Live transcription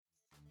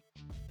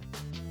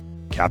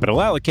Capital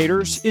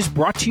Allocators is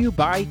brought to you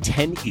by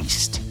 10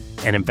 East,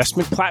 an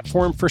investment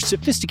platform for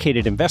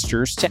sophisticated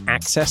investors to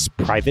access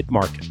private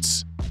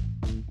markets.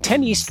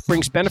 10 East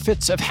brings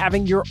benefits of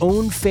having your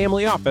own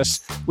family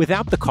office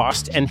without the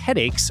cost and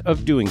headaches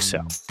of doing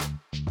so.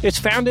 It's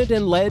founded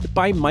and led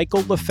by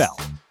Michael LaFell,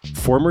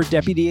 former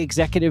Deputy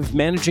Executive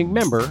Managing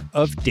Member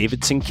of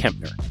Davidson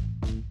Kempner.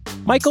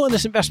 Michael and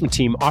his investment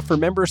team offer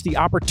members the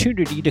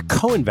opportunity to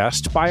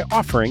co-invest by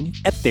offering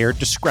at their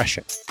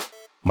discretion.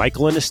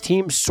 Michael and his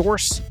team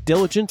source,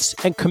 diligence,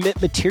 and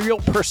commit material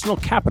personal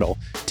capital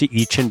to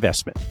each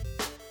investment.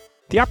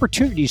 The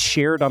opportunities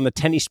shared on the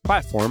 10 East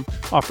platform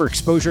offer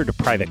exposure to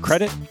private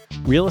credit,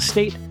 real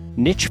estate,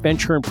 niche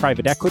venture and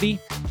private equity,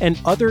 and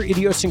other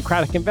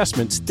idiosyncratic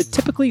investments that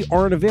typically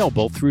aren't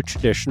available through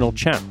traditional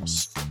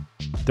channels.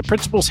 The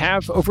principals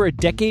have over a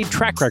decade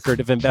track record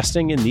of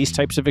investing in these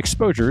types of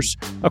exposures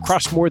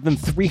across more than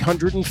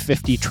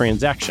 350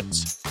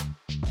 transactions.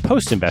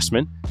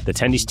 Post-investment, the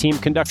 10 East team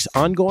conducts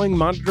ongoing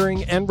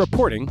monitoring and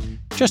reporting,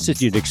 just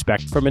as you'd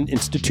expect from an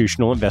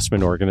institutional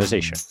investment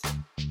organization.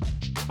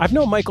 I've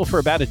known Michael for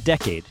about a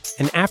decade,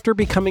 and after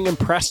becoming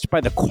impressed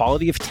by the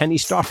quality of 10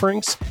 East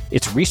offerings,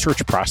 its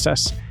research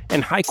process,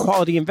 and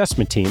high-quality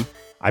investment team,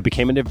 I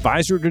became an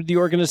advisor to the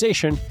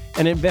organization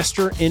and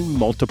investor in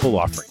multiple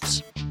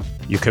offerings.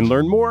 You can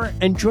learn more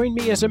and join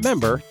me as a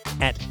member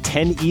at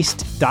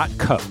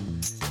 10east.co.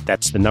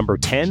 That's the number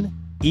 10,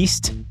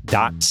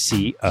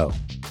 east.co.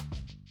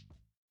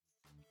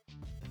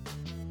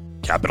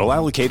 Capital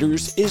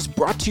Allocators is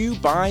brought to you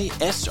by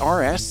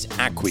SRS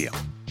Acquiom.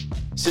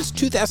 Since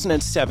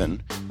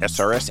 2007,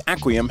 SRS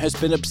Acquiom has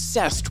been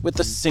obsessed with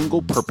a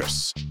single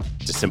purpose: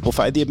 to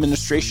simplify the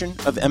administration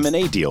of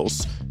M&A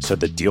deals so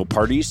that deal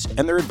parties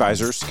and their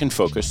advisors can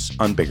focus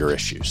on bigger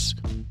issues.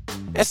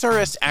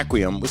 SRS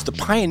Acquiom was the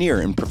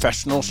pioneer in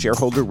professional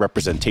shareholder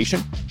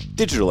representation,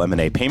 digital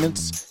M&A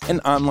payments, and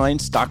online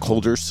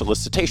stockholder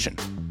solicitation,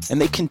 and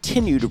they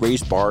continue to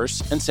raise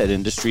bars and set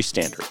industry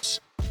standards.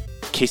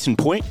 Case in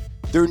point,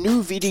 their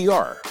new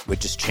VDR,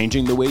 which is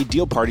changing the way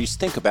deal parties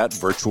think about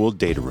virtual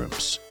data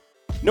rooms.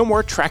 No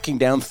more tracking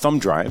down thumb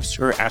drives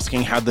or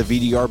asking how the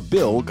VDR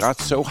bill got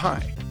so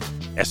high.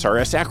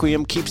 SRS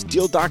Acquiom keeps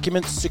deal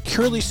documents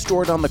securely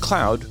stored on the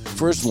cloud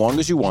for as long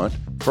as you want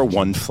for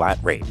one flat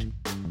rate.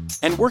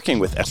 And working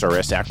with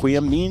SRS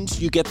Acquiom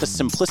means you get the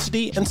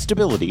simplicity and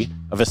stability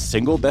of a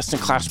single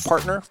best-in-class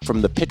partner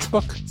from the pitch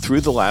book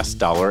through the last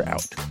dollar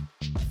out.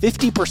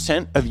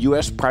 50% of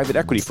U.S. private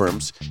equity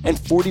firms and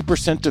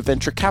 40% of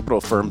venture capital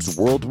firms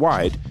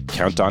worldwide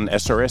count on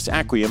SRS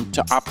Acquiom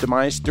to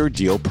optimize their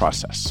deal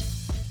process.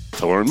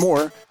 To learn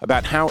more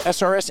about how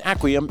SRS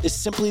Acquiom is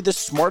simply the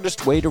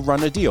smartest way to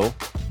run a deal,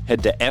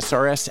 head to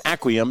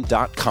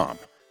srsacquiom.com.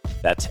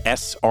 That's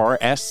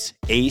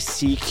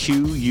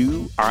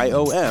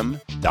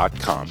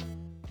srsacquiom.com.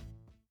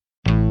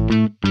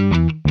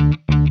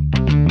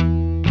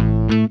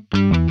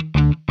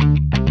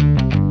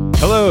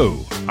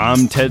 Hello,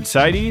 I'm Ted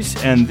Seides,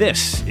 and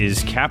this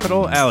is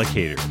Capital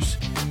Allocators.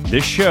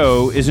 This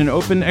show is an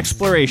open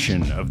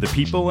exploration of the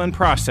people and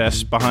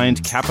process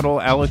behind capital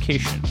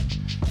allocation.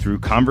 Through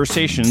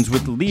conversations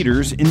with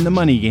leaders in the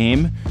money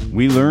game,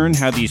 we learn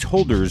how these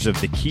holders of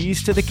the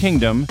keys to the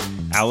kingdom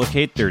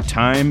allocate their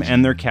time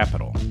and their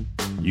capital.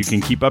 You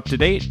can keep up to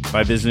date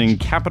by visiting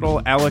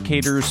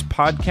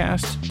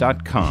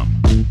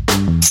capitalallocatorspodcast.com.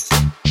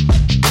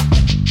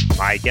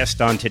 My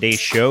guest on today's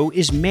show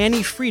is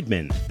Manny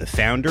Friedman, the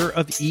founder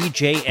of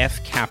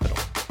EJF Capital.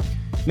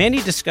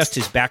 Manny discussed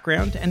his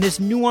background and his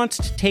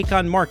nuanced take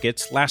on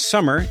markets last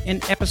summer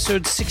in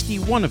episode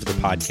 61 of the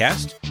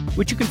podcast,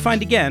 which you can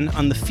find again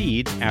on the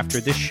feed after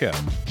this show.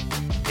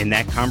 In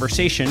that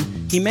conversation,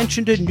 he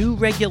mentioned a new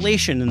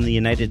regulation in the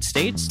United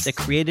States that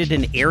created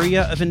an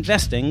area of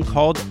investing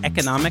called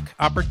economic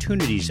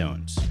opportunity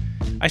zones.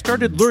 I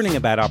started learning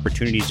about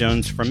opportunity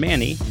zones from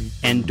Manny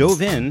and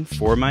dove in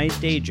for my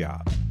day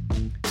job.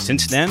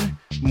 Since then,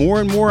 more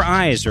and more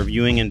eyes are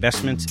viewing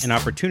investments in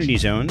opportunity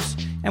zones,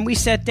 and we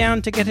sat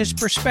down to get his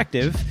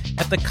perspective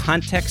at the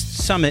Context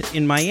Summit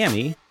in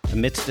Miami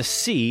amidst a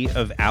sea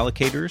of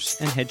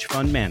allocators and hedge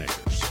fund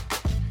managers.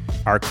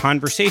 Our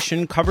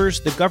conversation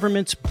covers the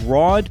government's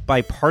broad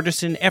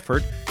bipartisan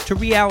effort to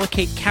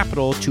reallocate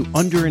capital to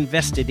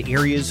underinvested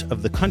areas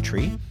of the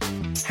country,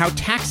 how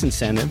tax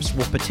incentives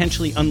will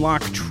potentially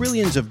unlock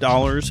trillions of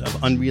dollars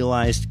of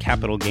unrealized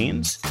capital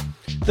gains,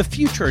 the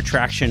future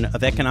attraction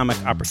of economic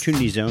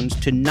opportunity zones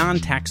to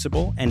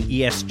non-taxable and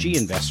ESG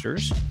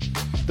investors,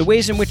 the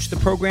ways in which the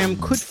program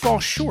could fall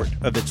short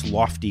of its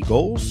lofty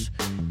goals,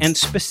 and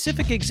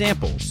specific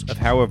examples of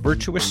how a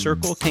virtuous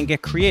circle can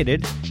get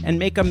created and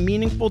make a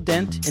meaningful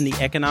dent in the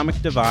economic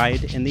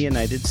divide in the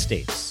United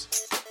States.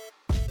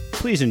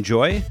 Please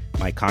enjoy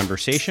my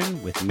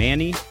conversation with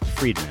Manny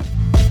Friedman.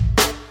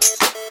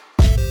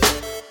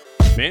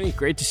 Manny,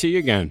 great to see you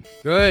again.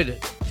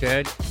 Good,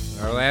 Ted.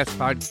 Our last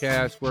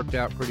podcast worked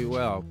out pretty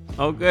well.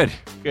 Oh, good.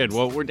 Good.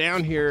 Well, we're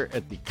down here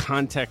at the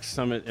Context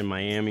Summit in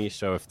Miami,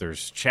 so if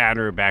there's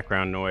chatter,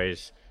 background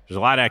noise, there's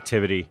a lot of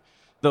activity.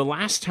 The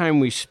last time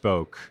we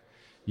spoke,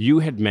 you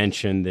had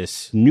mentioned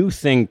this new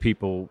thing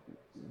people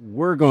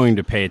were going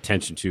to pay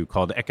attention to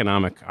called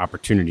economic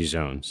opportunity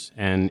zones.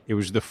 And it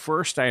was the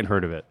first I had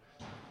heard of it.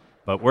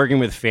 But working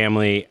with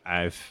family,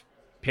 I've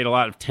paid a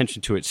lot of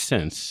attention to it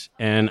since.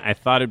 And I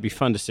thought it'd be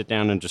fun to sit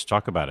down and just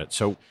talk about it.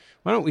 So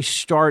why don't we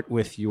start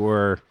with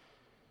your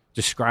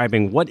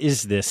describing what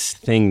is this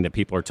thing that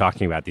people are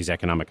talking about, these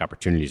economic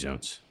opportunity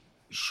zones?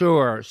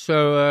 Sure.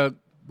 So a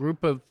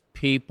group of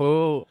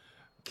people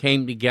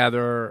came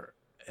together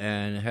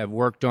and have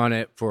worked on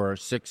it for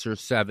 6 or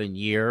 7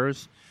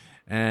 years.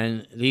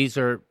 And these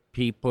are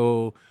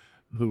people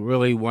who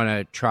really want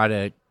to try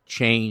to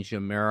change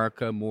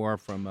America more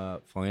from a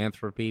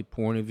philanthropy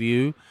point of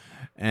view.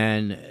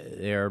 And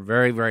they're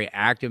very, very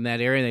active in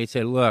that area. And they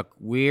say, look,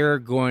 we're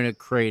going to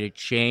create a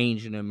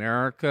change in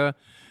America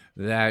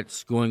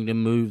that's going to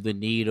move the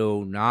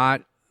needle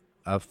not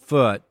a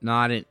foot,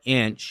 not an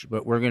inch,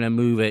 but we're going to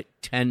move it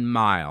 10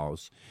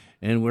 miles.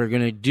 And we're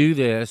going to do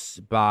this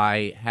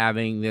by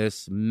having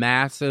this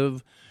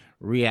massive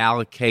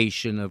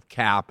reallocation of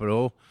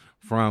capital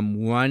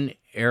from one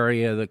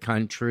area of the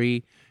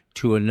country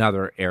to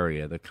another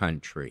area of the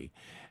country.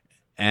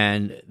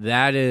 And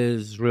that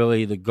is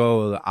really the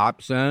goal of the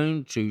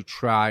OpZone, to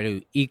try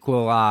to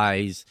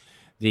equalize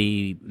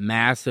the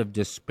massive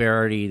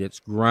disparity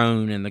that's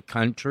grown in the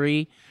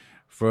country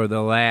for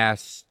the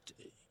last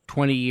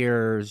 20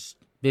 years,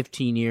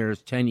 15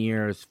 years, 10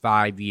 years,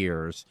 5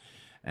 years.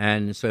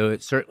 And so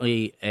it's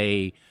certainly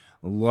a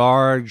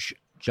large,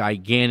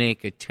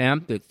 gigantic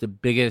attempt. It's the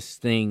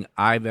biggest thing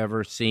I've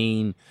ever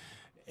seen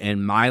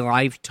in my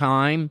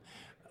lifetime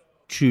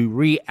to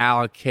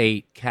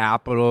reallocate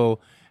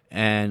capital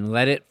and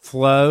let it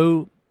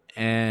flow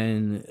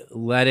and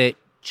let it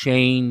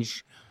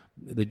change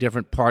the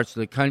different parts of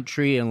the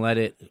country and let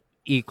it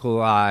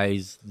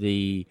equalize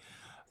the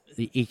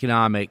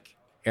economic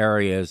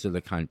areas of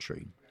the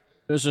country.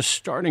 As a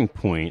starting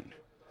point,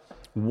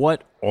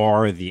 what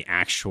are the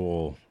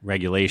actual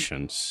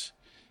regulations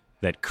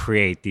that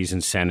create these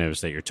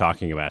incentives that you're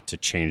talking about to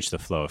change the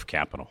flow of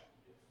capital?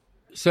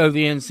 So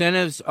the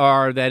incentives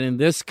are that in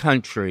this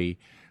country,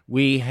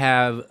 we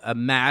have a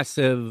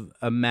massive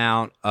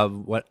amount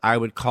of what I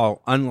would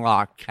call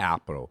unlocked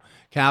capital.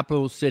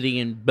 Capital sitting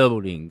in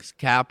buildings,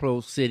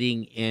 capital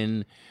sitting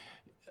in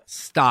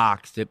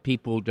stocks that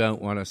people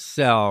don't want to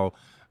sell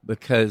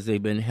because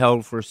they've been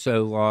held for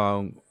so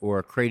long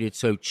or created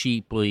so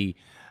cheaply,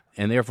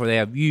 and therefore they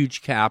have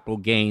huge capital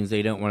gains.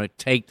 They don't want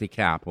to take the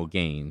capital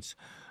gains.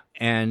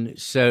 And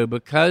so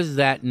because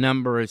that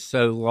number is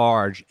so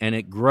large and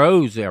it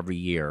grows every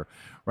year,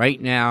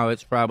 right now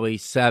it's probably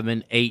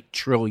 $7-8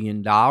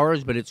 trillion,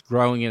 but it's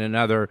growing at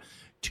another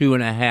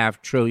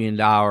 $2.5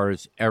 trillion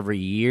every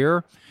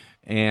year.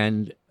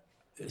 And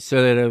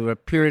so that over a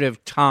period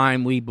of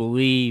time, we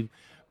believe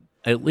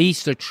at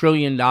least $1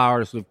 trillion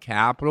of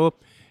capital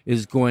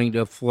is going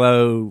to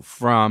flow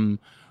from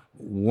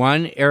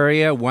one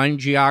area, one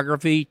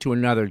geography to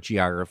another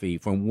geography,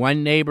 from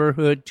one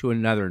neighborhood to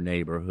another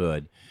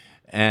neighborhood.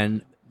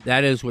 And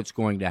that is what's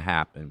going to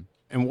happen.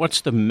 And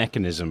what's the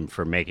mechanism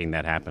for making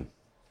that happen?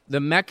 The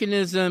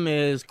mechanism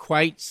is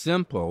quite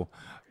simple,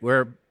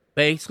 where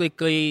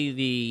basically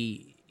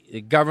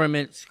the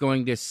government's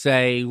going to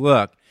say,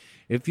 look,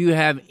 if you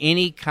have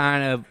any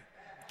kind of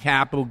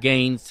capital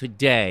gains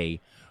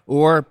today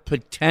or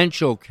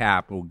potential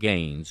capital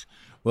gains,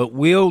 what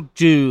we'll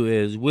do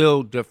is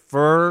we'll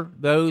defer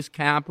those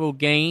capital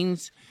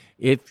gains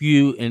if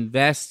you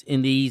invest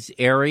in these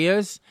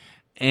areas.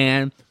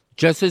 And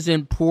just as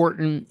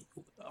important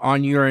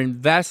on your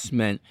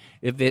investment,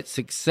 if it's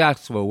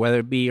successful, whether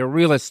it be a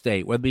real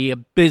estate, whether it be a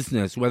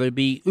business, whether it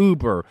be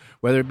Uber,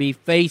 whether it be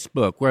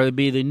Facebook, whether it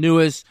be the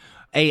newest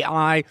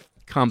AI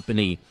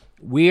company,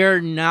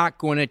 we're not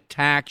going to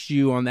tax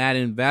you on that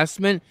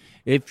investment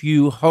if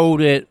you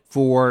hold it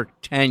for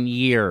 10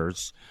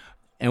 years.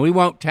 And we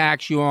won't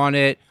tax you on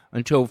it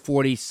until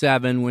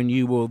 47, when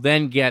you will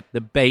then get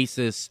the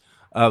basis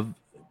of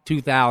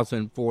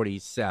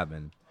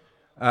 2047.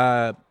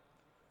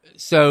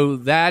 So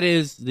that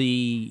is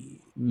the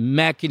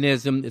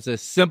mechanism. It's a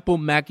simple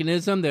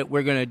mechanism that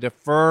we're going to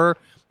defer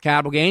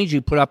capital gains.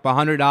 You put up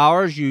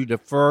 $100, you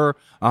defer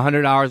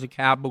 $100 of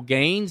capital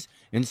gains.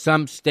 In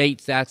some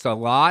states, that's a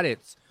lot.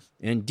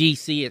 In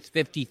D.C., it's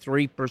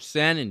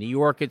 53%. In New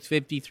York, it's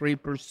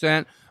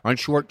 53% on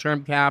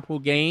short-term capital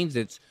gains.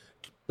 It's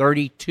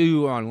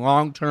 32 on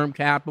long-term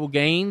capital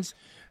gains.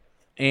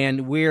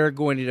 And we're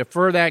going to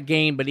defer that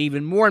gain. But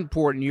even more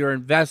important, your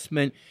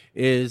investment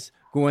is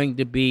going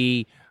to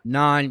be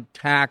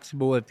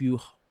non-taxable if you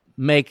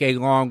make a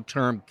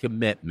long-term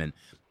commitment.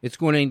 It's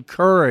going to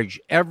encourage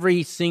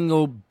every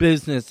single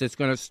business that's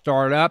going to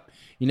start up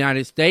in the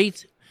United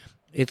States.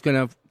 It's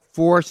going to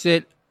force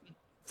it,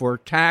 for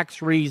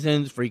tax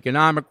reasons, for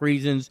economic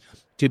reasons,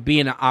 to be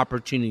in an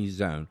opportunity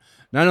zone.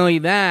 Not only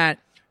that,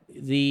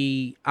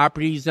 the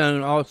opportunity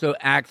zone also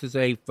acts as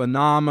a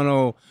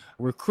phenomenal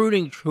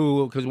recruiting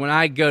tool, because when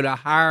I go to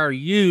hire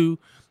you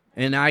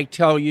and I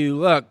tell you,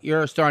 look,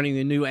 you're starting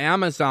the new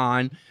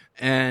Amazon,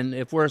 and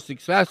if we're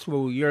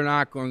successful, you're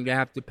not going to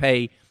have to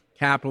pay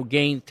capital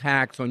gains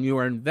tax on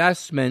your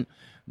investment,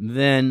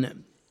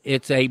 then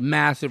it's a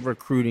massive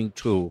recruiting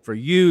tool for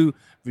you,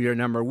 for your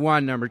number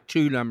 1, number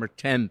 2, number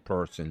 10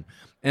 person.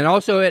 And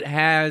also it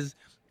has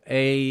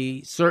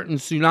a certain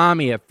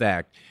tsunami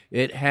effect.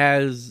 It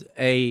has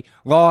a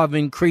law of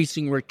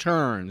increasing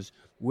returns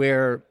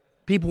where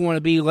people want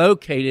to be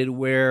located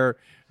where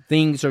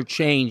things are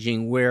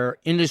changing, where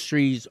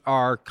industries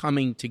are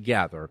coming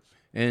together.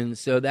 And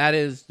so that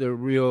is the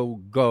real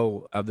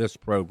goal of this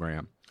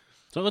program.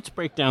 So let's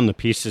break down the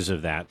pieces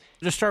of that.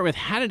 To start with,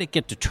 how did it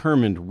get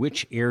determined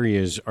which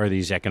areas are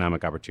these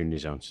economic opportunity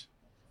zones?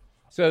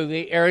 So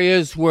the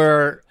areas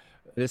were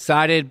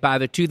decided by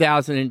the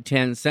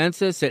 2010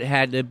 census. It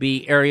had to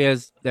be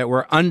areas that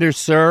were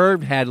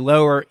underserved, had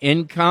lower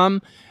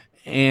income,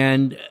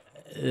 and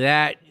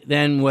that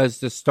then was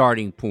the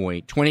starting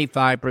point,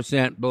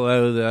 25%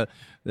 below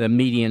the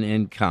median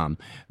income.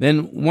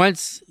 Then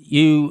once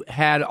you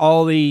had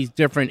all these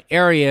different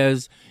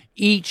areas,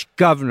 each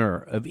governor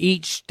of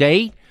each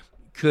state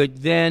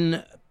could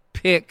then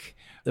pick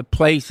the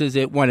places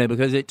it wanted,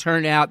 because it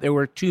turned out there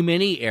were too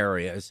many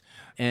areas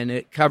and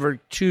it covered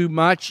too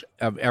much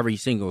of every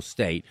single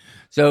state.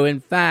 So in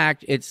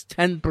fact, it's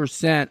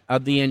 10%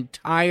 of the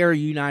entire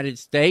United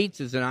States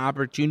is an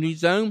opportunity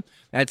zone.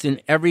 That's in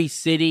every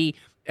city,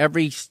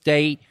 every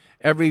state,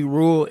 every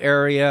rural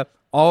area,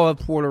 all of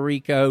Puerto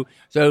Rico.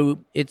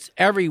 So it's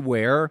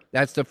everywhere.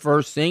 That's the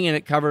first thing, and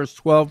it covers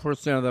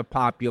 12% of the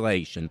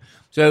population.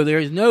 So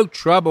there's no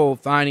trouble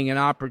finding an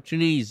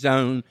opportunity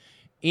zone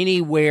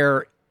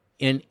anywhere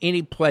in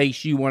any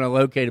place you want to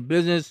locate a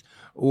business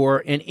or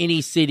in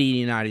any city in the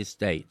United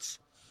States.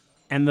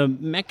 And the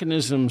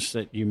mechanisms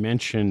that you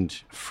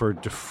mentioned for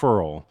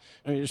deferral,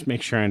 let me just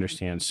make sure I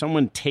understand.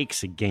 Someone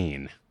takes a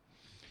gain,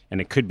 and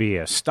it could be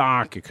a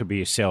stock, it could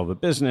be a sale of a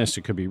business,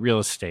 it could be real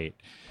estate.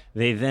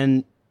 They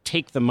then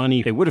take the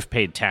money they would have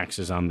paid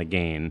taxes on the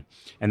gain,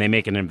 and they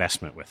make an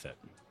investment with it.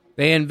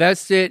 They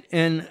invest it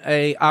in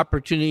a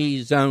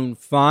opportunity zone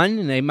fund,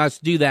 and they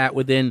must do that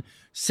within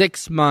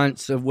 6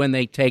 months of when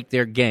they take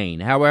their gain.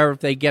 However, if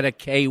they get a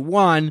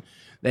K-1,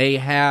 they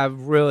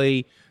have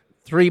really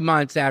 3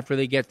 months after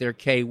they get their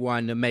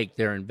K-1 to make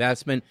their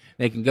investment.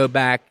 They can go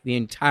back the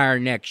entire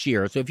next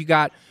year. So if you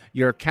got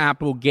your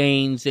capital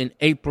gains in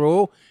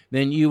April,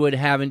 then you would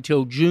have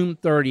until June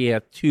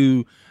 30th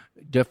to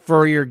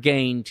defer your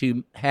gain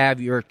to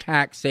have your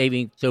tax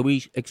savings. So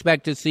we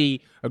expect to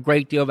see a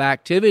great deal of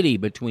activity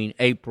between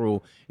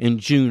April and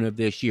June of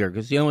this year,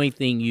 because it's the only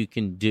thing you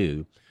can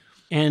do.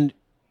 And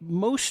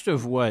most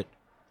of what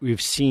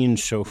we've seen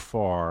so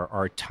far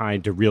are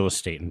tied to real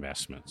estate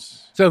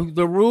investments. So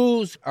the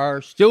rules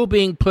are still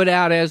being put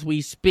out as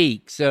we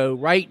speak. So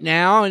right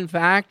now, in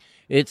fact,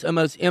 it's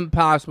almost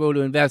impossible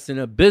to invest in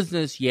a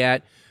business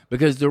yet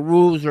because the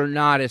rules are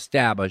not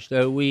established.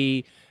 So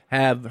we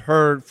have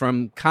heard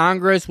from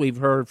Congress, we've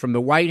heard from the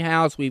White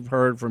House, we've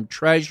heard from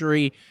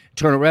Treasury,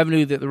 Internal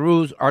Revenue, that the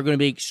rules are going to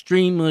be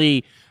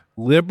extremely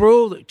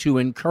liberal to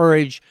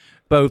encourage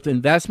both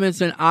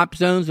investments in op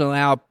zones and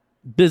allow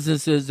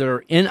businesses that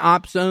are in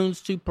op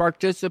zones to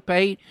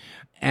participate.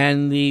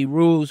 And the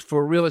rules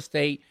for real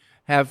estate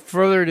have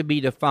further to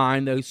be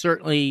defined, though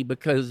certainly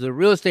because the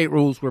real estate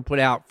rules were put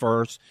out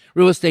first.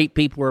 Real estate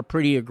people are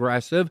pretty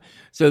aggressive,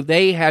 so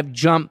they have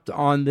jumped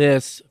on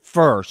this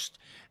first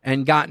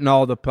and gotten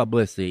all the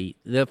publicity.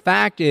 The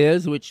fact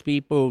is, which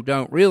people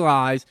don't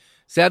realize,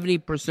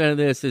 70% of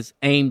this is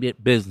aimed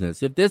at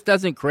business. If this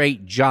doesn't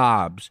create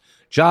jobs,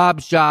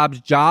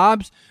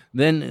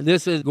 then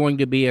this is going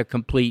to be a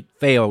complete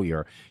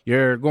failure.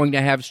 You're going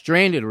to have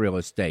stranded real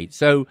estate.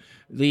 So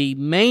the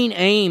main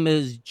aim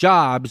is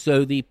jobs.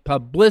 So the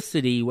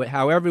publicity,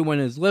 how everyone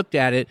has looked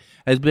at it,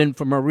 has been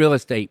from a real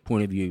estate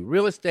point of view.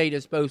 Real estate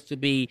is supposed to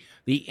be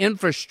the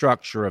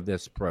infrastructure of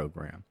this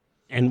program.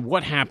 And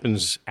what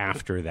happens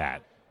after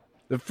that?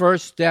 The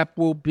first step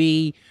will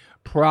be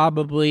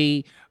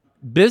probably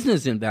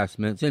business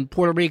investments, and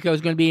Puerto Rico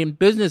is going to be in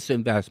business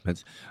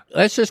investments.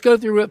 Let's just go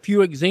through a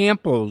few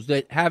examples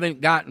that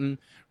haven't gotten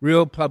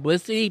real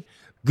publicity.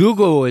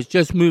 Google is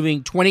just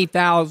moving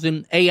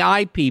 20,000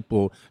 AI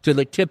people to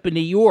the tip of New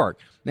York.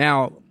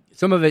 Now,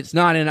 some of it's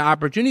not in an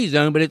opportunity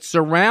zone, but it's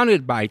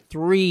surrounded by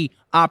 3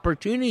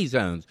 opportunity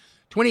zones.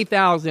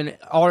 20,000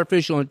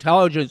 artificial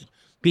intelligence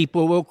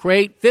people will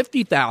create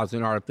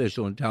 50,000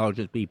 artificial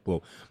intelligence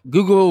people.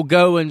 Google will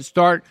go and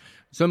start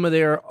some of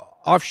their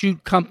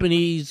offshoot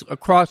companies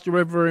across the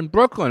river in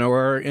Brooklyn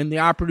or in the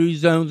opportunity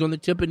zones on the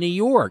tip of New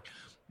York.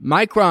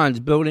 Micron's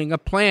building a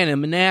plant in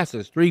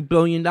Manassas, $3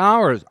 billion,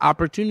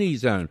 opportunity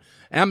zone.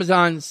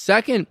 Amazon's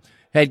second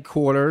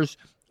headquarters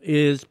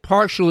is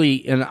partially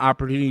in an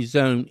opportunity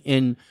zone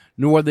in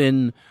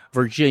Northern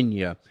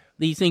Virginia.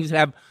 These things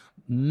have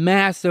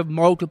massive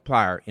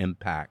multiplier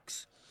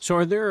impacts. So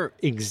are there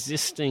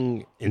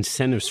existing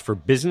incentives for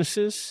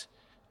businesses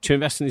to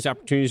invest in these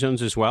opportunity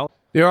zones as well?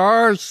 There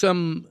are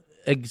some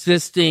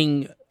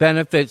existing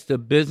benefits to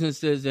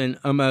businesses in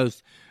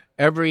almost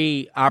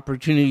every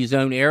opportunity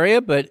zone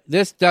area, but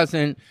this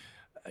doesn't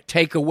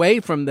take away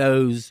from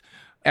those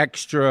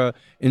extra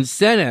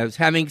incentives.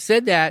 Having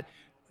said that,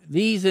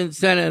 these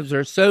incentives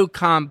are so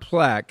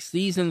complex.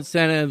 These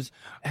incentives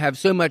have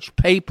so much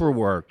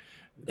paperwork.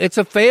 It's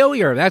a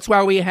failure. That's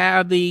why we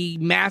have the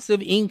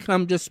massive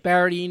income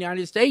disparity in the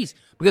United States,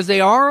 because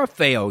they are a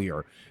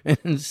failure.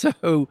 And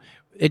so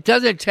it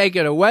doesn't take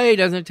it away. It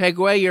doesn't take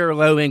away your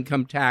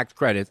low-income tax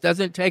credits.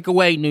 Doesn't take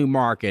away New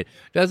Market.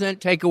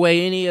 Doesn't take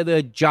away any of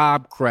the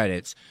job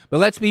credits. But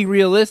let's be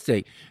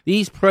realistic.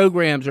 These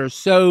programs are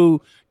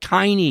so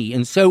tiny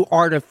and so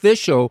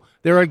artificial,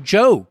 they're a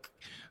joke.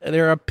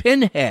 They're a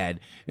pinhead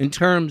in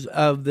terms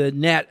of the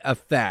net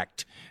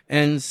effect.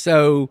 And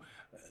so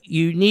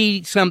you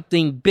need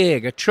something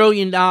big. $1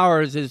 trillion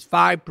is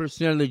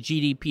 5% of the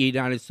GDP of the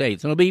United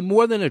States. It'll be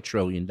more than $1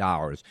 trillion.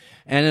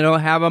 And it'll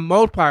have a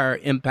multiplier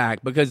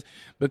impact because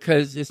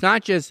it's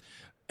not just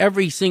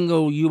every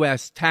single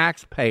U.S.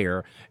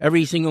 taxpayer,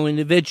 every single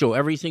individual,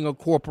 every single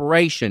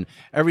corporation,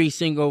 every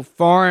single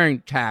foreign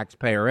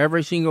taxpayer,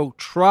 every single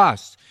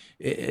trust.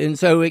 And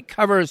so it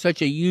covers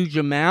such a huge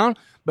amount.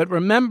 But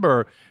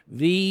remember,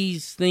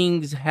 these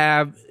things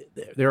have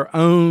their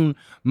own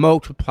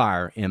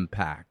multiplier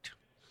impact.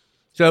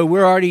 So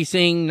we're already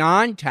seeing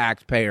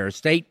non-taxpayers,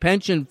 state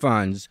pension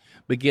funds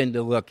begin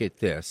to look at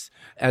this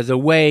as a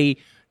way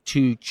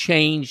to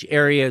change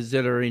areas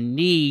that are in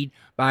need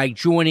by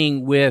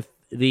joining with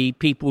the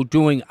people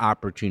doing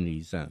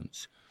opportunity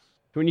zones.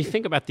 When you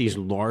think about these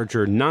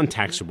larger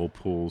non-taxable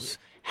pools,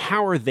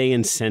 how are they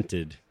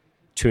incented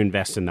to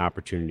invest in the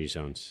opportunity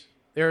zones?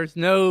 There's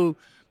no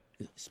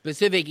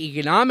specific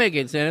economic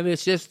incentive.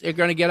 It's just they're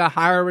going to get a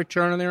higher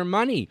return on their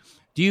money.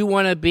 Do you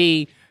want to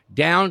be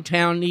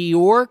downtown New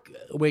York,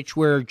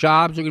 where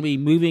jobs are going to be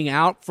moving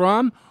out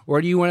from, or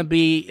do you want to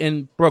be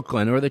in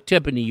Brooklyn or the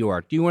tip of New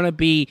York? Do you want to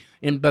be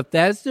in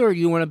Bethesda, or do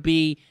you want to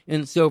be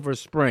in Silver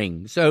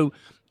Spring? So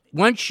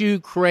once you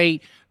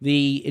create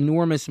the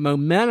enormous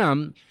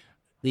momentum,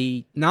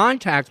 the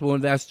non-taxable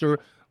investor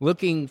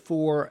looking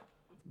for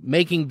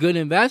making good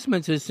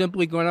investments is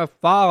simply going to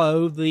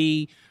follow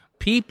the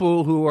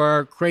people who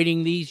are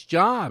creating these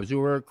jobs,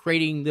 who are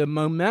creating the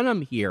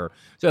momentum here.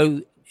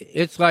 So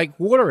it's like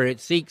water. It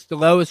seeks the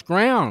lowest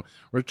ground.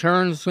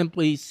 Returns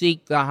simply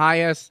seek the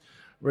highest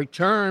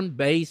return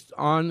based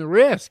on the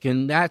risk.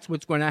 And that's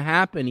what's going to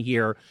happen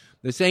here.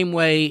 The same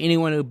way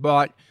anyone who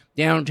bought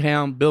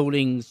downtown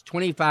buildings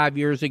 25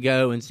 years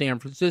ago in San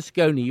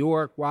Francisco, New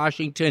York,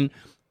 Washington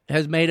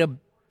has made a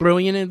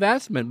brilliant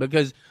investment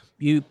because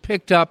you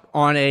picked up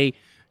on a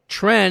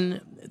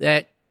trend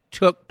that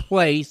took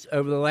place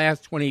over the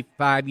last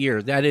 25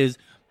 years. That is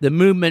the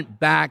movement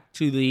back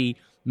to the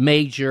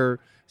major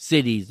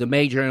cities, the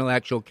major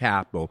intellectual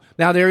capital.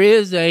 Now, there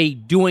is a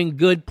doing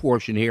good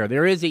portion here.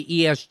 There is a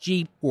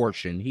ESG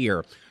portion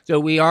here. So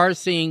we are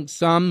seeing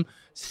some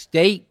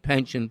state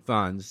pension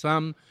funds,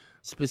 some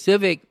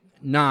specific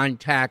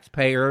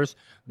non-taxpayers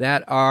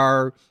that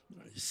are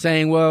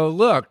saying, well,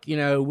 look,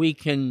 we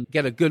can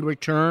get a good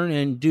return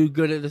and do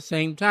good at the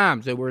same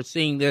time. So we're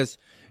seeing this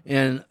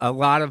in a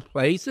lot of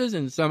places,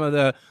 and some of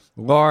the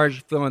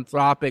large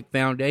philanthropic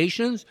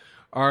foundations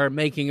are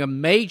making a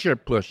major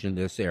push in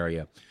this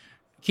area.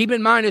 Keep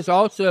in mind, this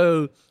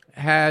also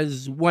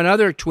has one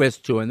other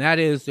twist to it, and that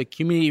is the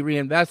Community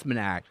Reinvestment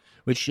Act,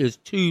 which is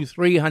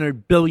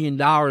 $200-300 billion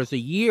a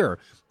year.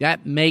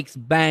 That makes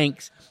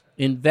banks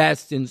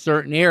invest in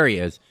certain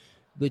areas.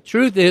 The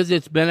truth is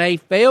it's been a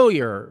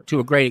failure to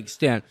a great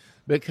extent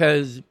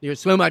because there's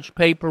so much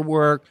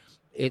paperwork.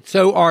 It's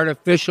so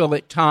artificial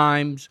at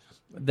times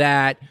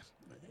that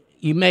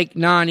you make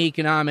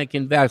non-economic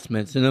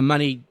investments and the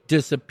money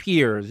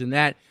disappears, and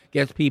that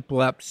gets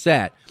people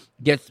upset,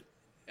 gets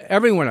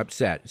everyone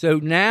upset. So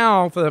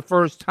now, for the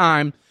first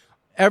time,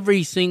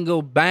 every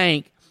single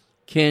bank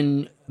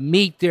can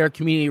meet their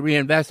Community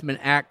Reinvestment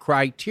Act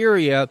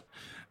criteria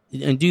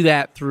and do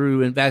that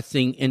through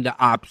investing into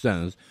op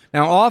zones.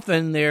 Now,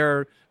 often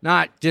they're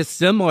not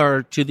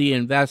dissimilar to the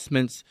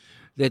investments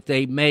that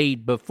they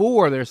made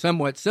before. They're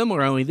somewhat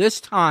similar, only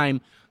this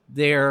time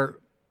they're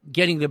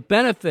getting the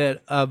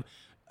benefit of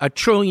 $1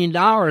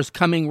 trillion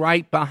coming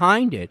right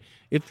behind it.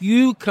 If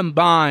you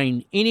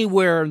combine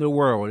anywhere in the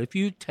world, if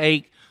you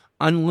take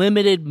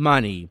unlimited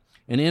money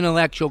and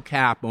intellectual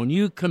capital and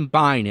you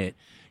combine it,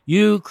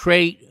 you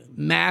create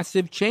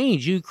massive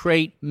change. You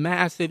create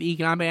massive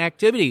economic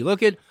activity.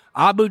 Look at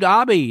Abu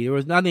Dhabi. There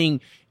was nothing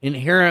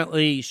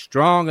inherently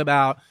strong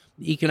about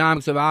the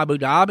economics of Abu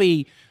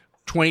Dhabi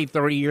 20,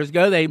 30 years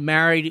ago. They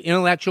married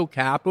intellectual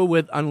capital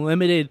with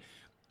unlimited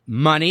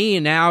money,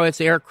 and now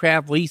it's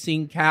aircraft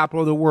leasing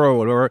capital of the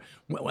world, or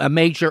a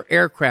major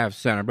aircraft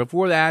center.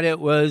 Before that, it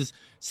was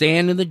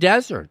sand in the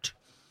desert.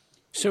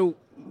 So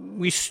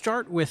we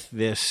start with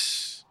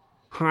this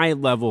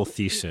high-level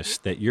thesis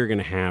that you're going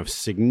to have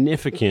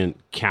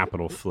significant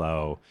capital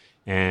flow,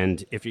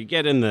 and if you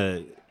get in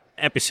the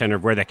epicenter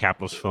of where that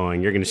capital's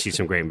flowing, you're going to see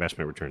some great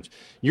investment returns.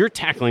 You're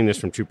tackling this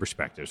from two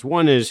perspectives.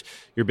 One is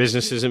your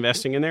business is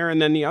investing in there, and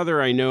then the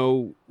other, I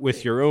know,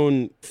 with your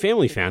own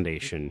family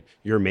foundation,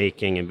 you're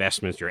making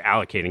investments, you're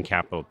allocating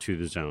capital to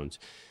the zones.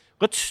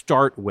 Let's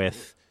start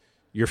with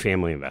your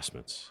family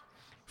investments.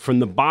 from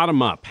the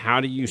bottom up,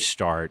 how do you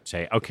start?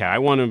 Say, okay, I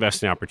want to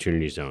invest in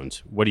opportunity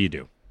zones. What do you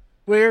do?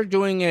 We're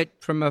doing it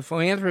from a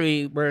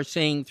philanthropy. We're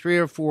seeing 3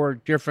 or 4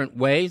 different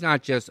ways,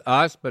 not just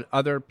us, but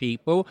other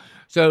people.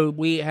 So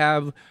we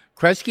have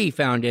Kresge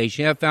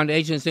Foundation. You have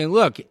foundations saying,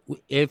 look,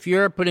 if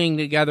you're putting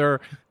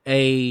together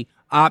a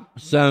op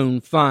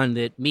zone fund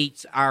that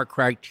meets our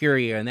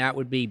criteria, and that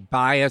would be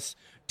biased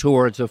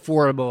towards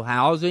affordable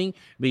housing,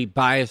 be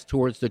biased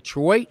towards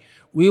Detroit,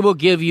 we will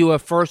give you a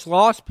first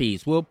loss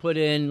piece. We'll put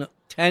in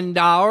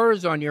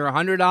 $10 on your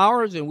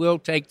 $100, and we'll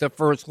take the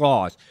first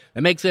loss.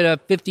 It makes it a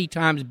 50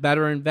 times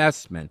better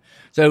investment.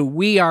 So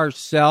we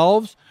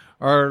ourselves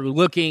are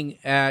looking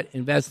at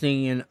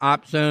investing in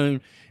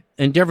OpZone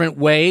in different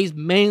ways,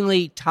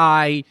 mainly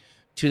tied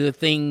to the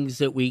things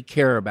that we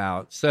care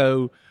about.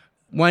 So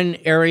one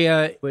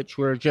area which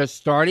we're just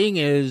starting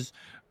is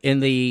in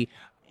the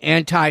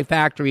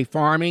anti-factory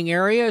farming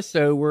area.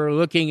 So we're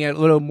looking at a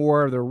little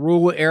more of the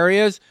rural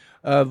areas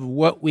of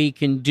what we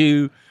can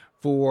do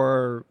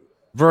for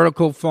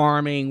vertical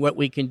farming, what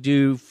we can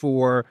do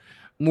for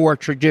more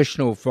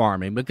traditional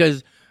farming.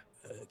 Because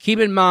keep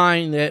in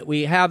mind that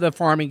we have the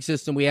farming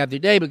system we have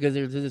today because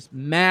there's this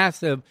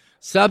massive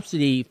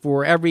subsidy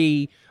for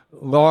every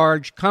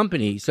large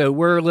company. So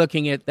we're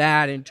looking at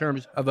that in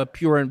terms of a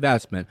pure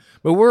investment.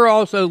 But we're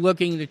also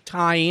looking to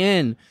tie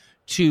in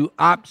to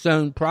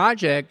OpZone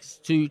projects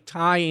to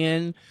tie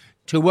in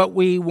to what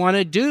we want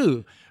to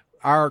do.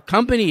 Our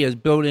company is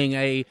building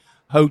a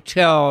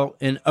hotel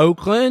in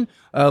Oakland,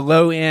 a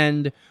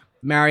low-end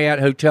Marriott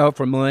hotel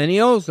for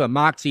millennials, a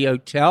Moxie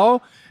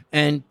Hotel,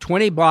 and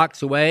 20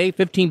 blocks away,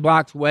 15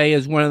 blocks away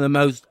is one of the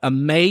most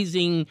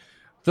amazing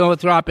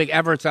philanthropic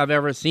efforts I've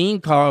ever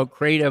seen called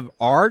Creative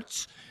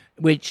Arts,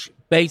 which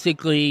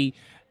basically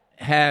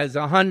has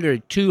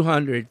 100,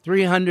 200,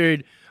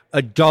 300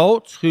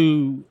 adults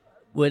who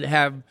would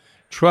have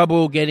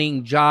trouble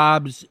getting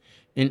jobs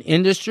in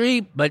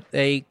industry, but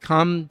they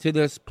come to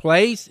this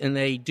place and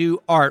they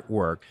do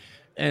artwork.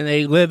 And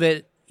they live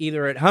it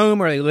either at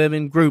home or they live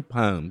in group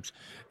homes.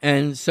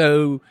 And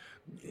so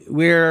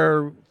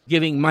we're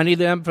giving money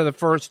to them for the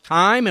first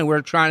time, and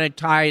we're trying to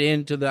tie it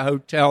into the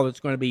hotel that's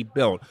going to be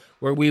built,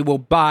 where we will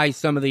buy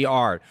some of the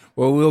art,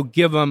 where we'll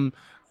give them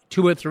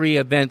 2 or 3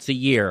 events a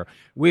year.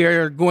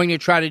 We're going to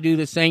try to do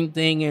the same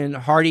thing in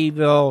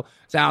Hardeeville,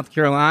 South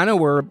Carolina,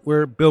 where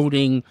we're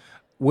building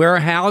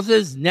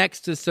warehouses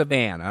next to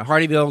Savannah.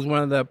 Hardeeville is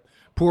one of the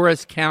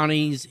poorest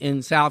counties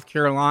in South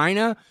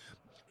Carolina.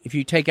 If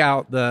you take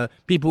out the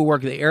people who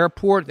work at the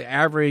airport, the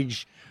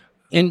average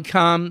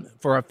income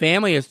for a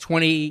family is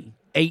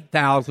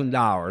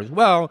 $28,000.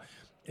 Well,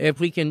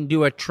 if we can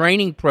do a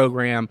training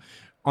program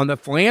on the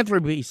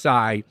philanthropy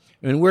side,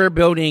 and we're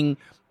building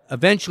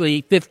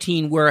eventually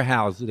 15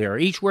 warehouses there.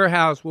 Each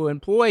warehouse will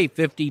employ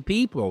 50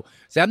 people,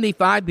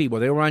 75 people.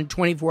 They run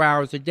 24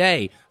 hours a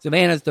day.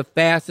 Savannah is the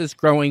fastest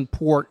growing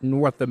port in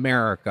North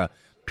America,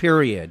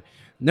 period.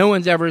 No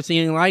one's ever seen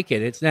anything like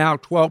it. It's now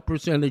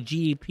 12% of the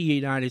GDP of the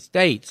United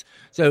States.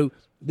 So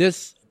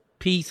this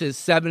piece is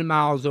 7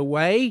 miles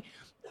away.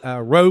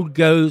 A road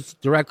goes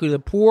directly to the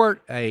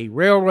port, a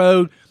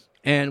railroad,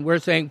 and we're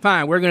saying,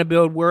 fine, we're going to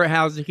build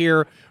warehouses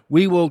here.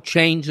 We will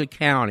change the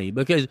county.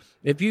 Because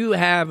if you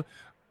have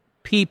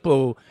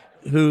people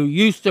who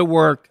used to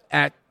work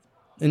at,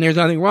 and there's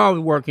nothing wrong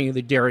with working at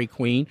the Dairy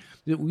Queen,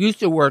 that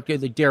used to work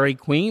at the Dairy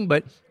Queen,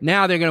 but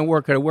now they're going to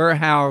work at a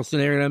warehouse and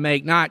they're going to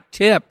make not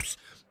tips,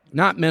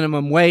 not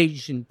minimum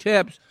wage and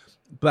tips,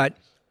 but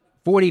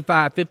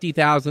 $45,000,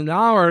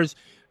 $50,000,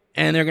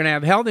 and they're going to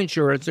have health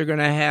insurance. They're going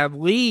to have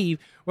leave.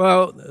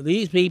 Well,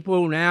 these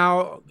people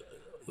now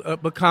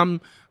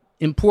become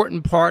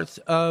important parts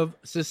of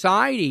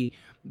society.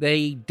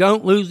 They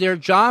don't lose their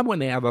job when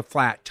they have a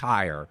flat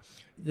tire.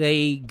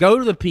 They go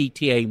to the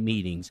PTA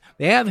meetings.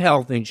 They have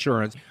health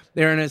insurance.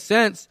 They're, in a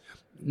sense,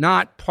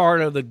 not part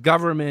of the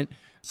government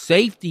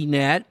safety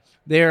net.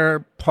 They're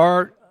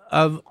part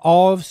of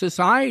all of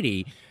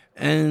society.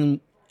 And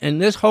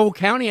this whole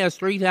county has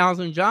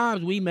 3,000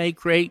 jobs. We may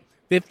create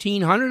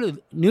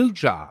 1,500 new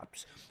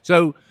jobs.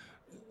 So,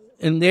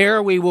 and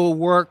there we will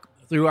work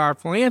through our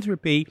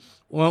philanthropy.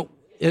 Well,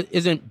 it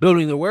isn't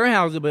building the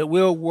warehouses, but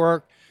we'll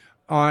work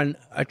on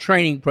a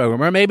training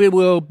program, or maybe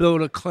we'll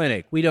build a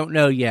clinic. We don't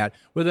know yet.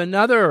 With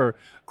another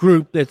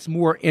group that's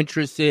more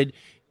interested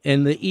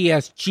in the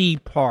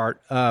ESG part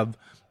of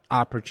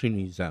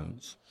opportunity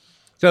zones.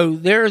 So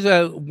there's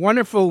a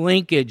wonderful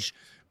linkage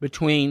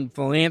between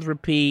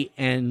philanthropy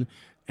and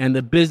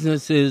the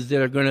businesses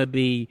that are going to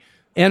be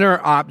in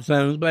our op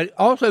zones. But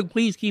also,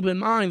 please keep in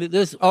mind that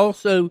this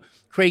also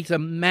creates a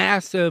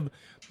massive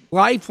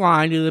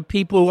lifeline to the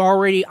people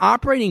already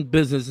operating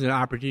business in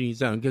opportunity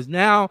zone, because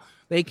now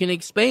they can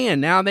expand.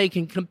 Now they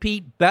can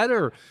compete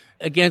better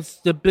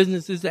against the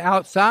businesses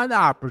outside the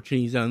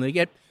opportunity zone. They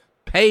get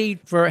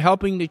paid for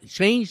helping to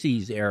change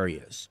these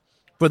areas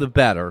for the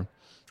better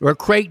or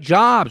create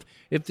jobs.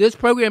 If this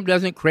program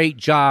doesn't create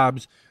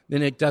jobs,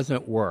 then it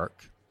doesn't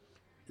work.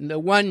 And the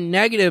one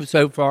negative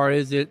so far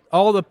is that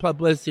all the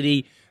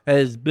publicity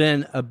has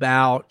been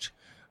about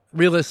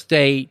real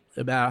estate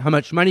about how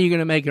much money you're going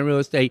to make in real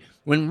estate,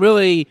 when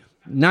really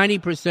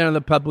 90% of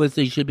the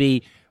publicity should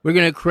be, we're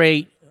going to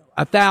create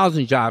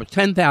 1,000 jobs,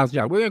 10,000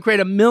 jobs. We're going to create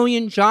 1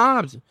 million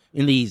jobs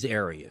in these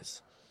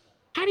areas.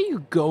 How do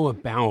you go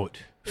about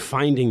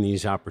finding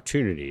these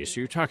opportunities?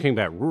 You're talking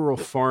about rural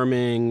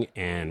farming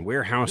and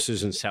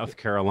warehouses in South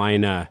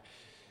Carolina.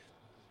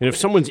 And if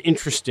someone's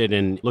interested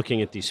in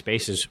looking at these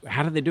spaces,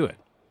 how do they do it?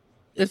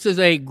 This is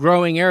a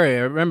growing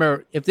area.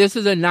 Remember, if this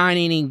is a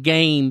 9-inning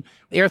game,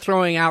 they're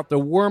throwing out the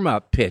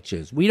warm-up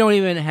pitches. We don't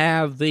even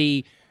have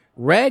the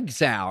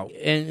regs out.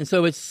 And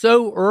so it's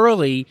so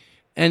early,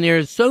 and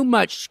there's so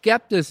much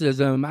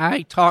skepticism.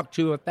 I talked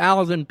to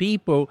 1,000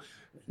 people.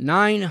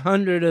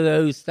 900 of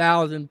those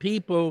 1,000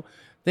 people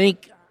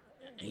think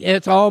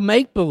it's all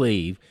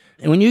make-believe.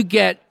 And when you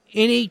get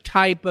any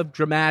type of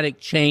dramatic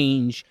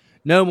change,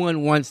 no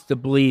one wants to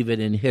believe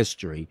it in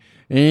history.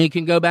 And you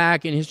can go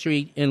back in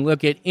history and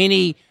look at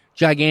any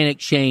gigantic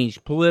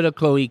change,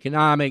 political,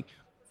 economic.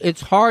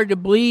 It's hard to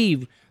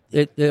believe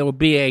that there will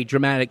be a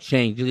dramatic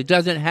change. It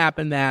doesn't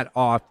happen that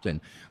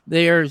often.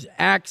 There's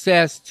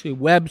access to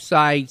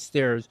websites.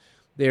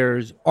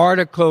 There's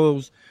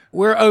articles.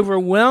 We're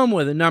overwhelmed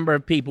with a number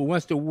of people.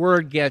 Once the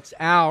word gets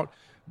out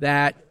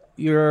that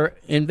you're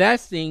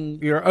investing,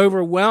 you're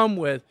overwhelmed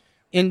with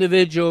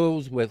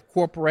individuals, with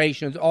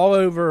corporations all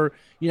over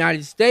the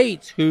United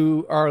States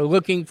who are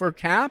looking for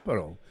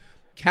capital.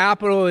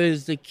 Capital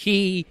is the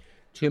key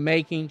to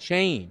making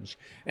change.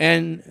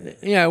 And,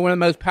 one of the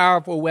most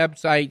powerful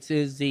websites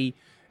is the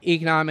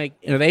Economic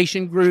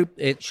Innovation Group.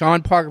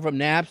 Sean Parker from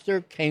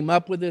Napster came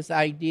up with this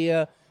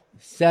idea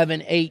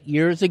 7-8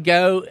 years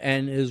ago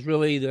and is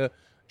really the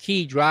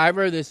key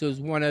driver. This is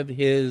one of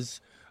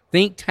his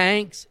think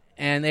tanks,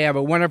 and they have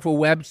a wonderful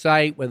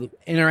website with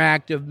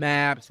interactive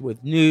maps,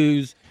 with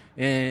news,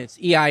 and it's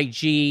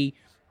EIG,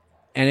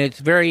 and it's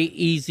very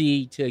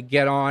easy to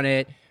get on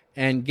it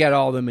and get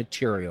all the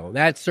material.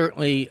 That's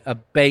certainly a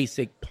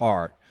basic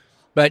part.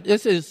 But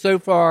this has so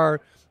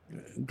far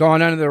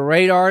gone under the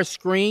radar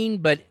screen,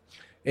 but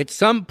at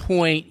some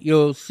point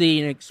you'll see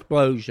an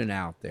explosion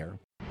out there.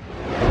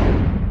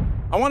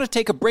 I want to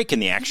take a break in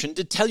the action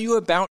to tell you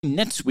about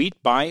NetSuite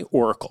by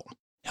Oracle,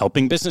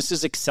 helping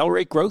businesses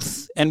accelerate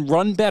growth and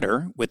run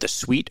better with a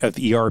suite of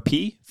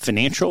ERP,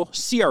 financial,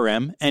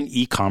 CRM, and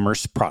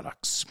e-commerce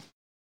products.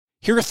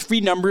 Here are 3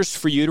 numbers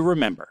for you to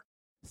remember: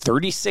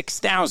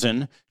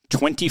 36,000,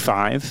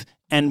 25,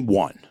 and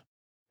 1.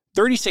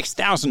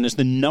 36,000 is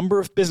the number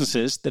of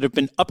businesses that have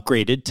been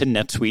upgraded to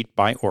NetSuite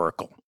by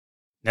Oracle.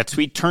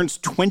 NetSuite turns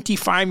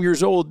 25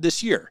 years old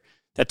this year.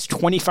 That's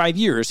 25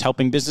 years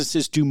helping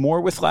businesses do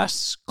more with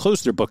less,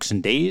 close their books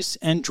in days,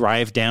 and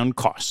drive down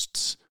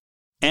costs.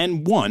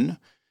 And 1,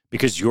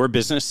 because your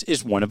business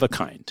is one of a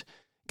kind.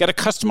 Get a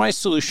customized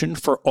solution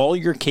for all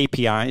your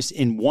KPIs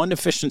in one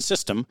efficient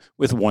system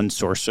with one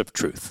source of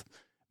truth.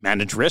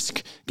 Manage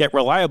risk, get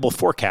reliable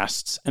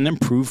forecasts, and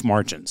improve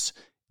margins.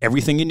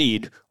 Everything you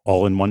need,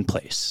 all in one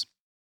place.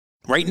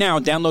 Right now,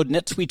 download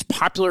NetSuite's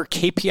popular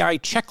KPI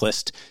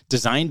checklist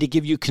designed to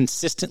give you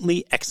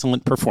consistently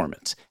excellent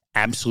performance,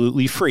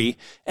 absolutely free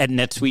at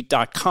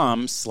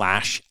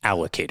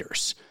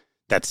netsuite.com/allocators.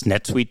 That's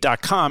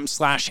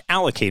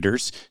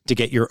netsuite.com/allocators to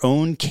get your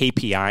own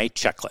KPI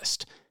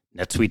checklist.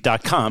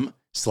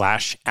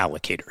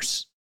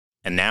 netsuite.com/allocators.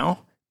 And now,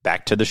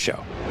 back to the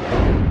show.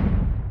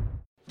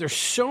 There's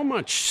so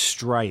much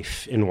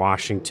strife in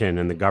Washington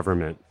and the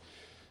government.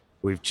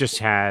 We've just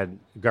had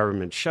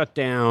government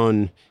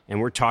shutdown,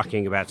 and we're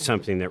talking about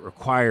something that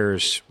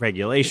requires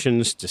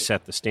regulations to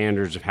set the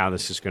standards of how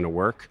this is going to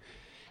work.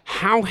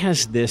 How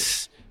has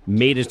this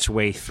made its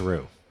way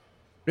through?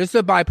 This is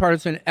a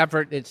bipartisan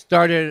effort that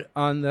started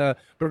on the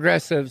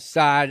progressive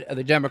side of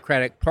the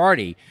Democratic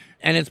Party,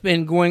 and it's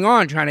been going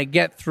on trying to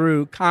get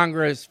through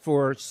Congress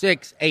for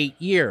 6-8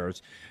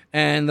 years.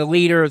 And the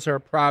leaders are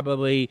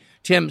probably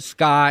Tim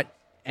Scott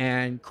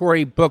and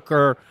Cory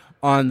Booker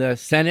on the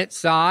Senate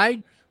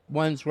side.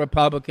 One's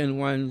Republican,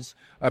 one's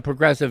a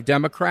progressive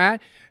Democrat.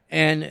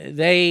 And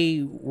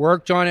they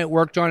worked on it.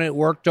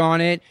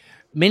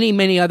 Many,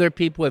 many other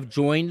people have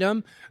joined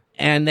them,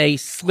 and they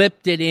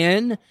slipped it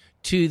in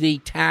to the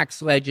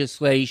tax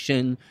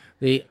legislation,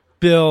 the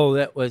bill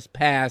that was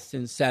passed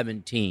in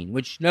 2017,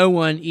 which no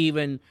one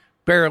even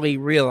barely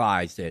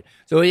realized it.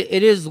 So it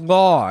is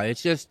law.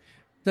 It's just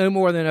no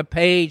more than a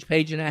page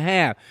and a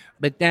half.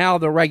 But now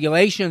the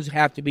regulations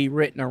have to be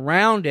written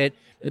around it.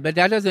 But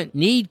that doesn't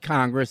need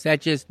Congress. That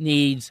just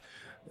needs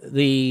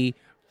the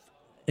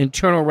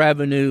Internal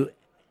Revenue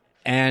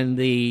and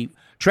the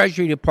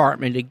Treasury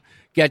Department to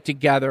get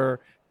together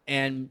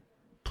and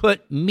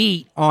put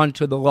meat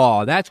onto the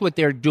law. That's what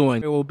they're doing.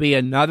 There will be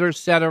another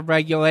set of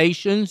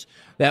regulations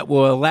that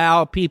will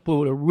allow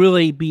people to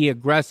really be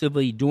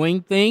aggressively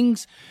doing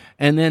things.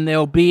 And then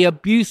there'll be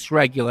abuse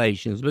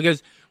regulations,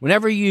 because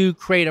whenever you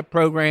create a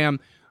program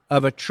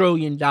of $1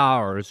 trillion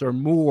or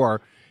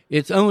more,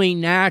 it's only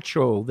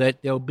natural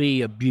that there'll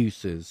be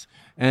abuses.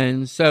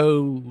 And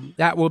so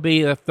that will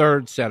be a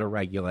third set of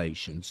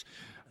regulations.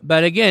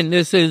 But again,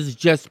 this is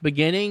just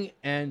beginning,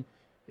 and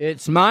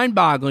It's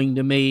mind-boggling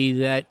to me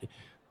that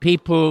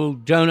people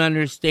don't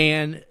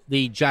understand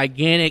the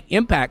gigantic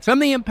impact. Some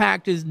of the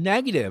impact is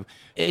negative.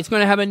 It's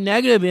going to have a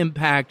negative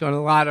impact on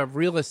a lot of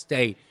real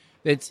estate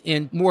that's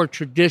in more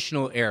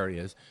traditional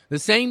areas. The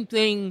same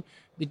thing,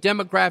 the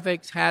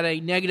demographics had a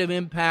negative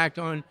impact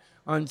on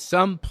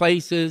some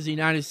places in the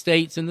United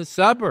States in the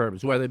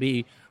suburbs, whether it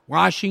be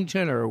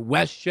Washington or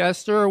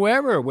Westchester or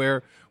wherever,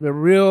 where the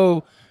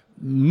real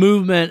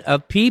movement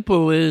of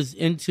people is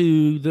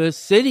into the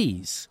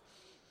cities.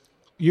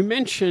 You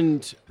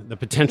mentioned the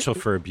potential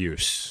for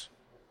abuse.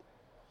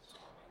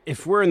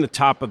 If we're in the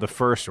top of the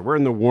first or we're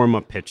in the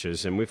warm-up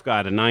pitches and we've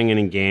got a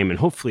 9-inning game and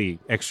hopefully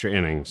extra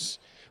innings,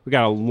 we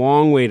got a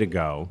long way to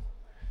go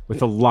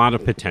with a lot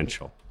of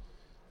potential.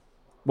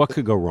 What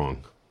could go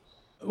wrong?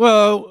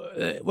 Well,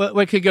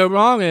 what could go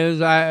wrong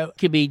is I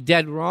could be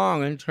dead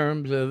wrong in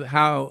terms of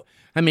how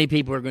many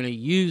people are going to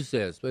use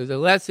this. Because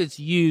unless it's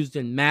used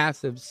in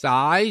massive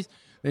size,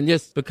 then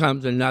this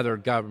becomes another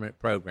government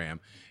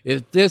program.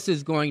 If this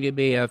is going to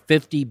be a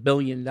 $50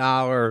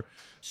 billion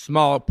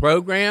small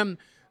program,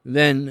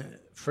 then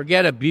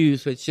forget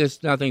abuse. It's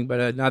just nothing but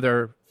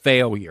another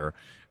failure.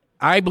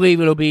 I believe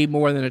it'll be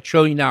more than $1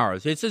 trillion.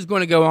 This is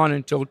going to go on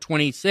until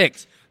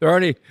 26. They're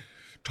already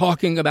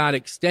talking about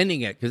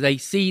extending it because they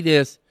see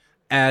this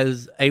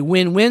as a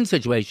win-win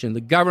situation.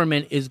 The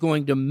government is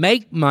going to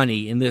make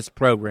money in this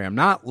program,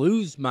 not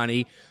lose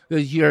money,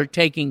 because you're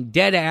taking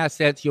dead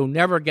assets you'll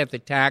never get the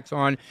tax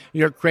on.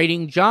 You're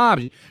creating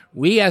jobs.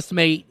 We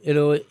estimate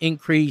it'll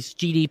increase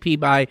GDP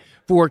by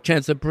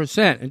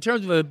 0.4%. In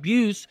terms of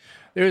abuse,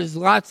 there's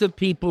lots of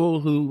people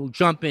who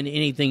jump in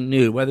anything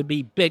new, whether it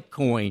be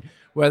Bitcoin,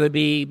 whether it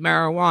be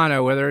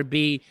marijuana, whether it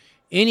be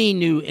any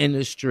new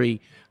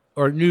industry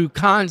or new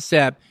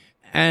concept.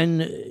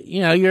 And,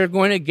 you're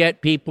going to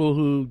get people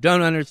who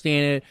don't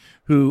understand it,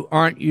 who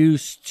aren't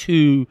used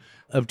to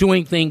of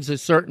doing things a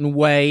certain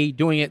way,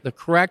 doing it the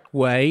correct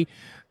way.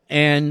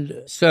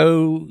 And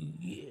so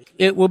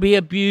it will be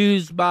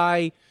abused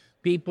by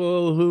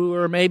people who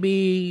are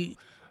maybe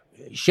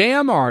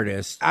sham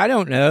artists. I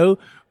don't know.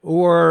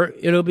 Or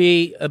it'll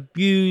be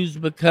abused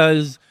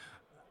because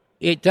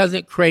it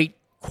doesn't create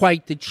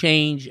quite the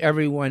change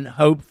everyone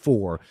hoped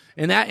for.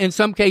 And that, in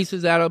some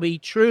cases, that'll be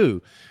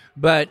true.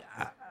 But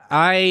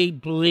I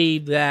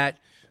believe that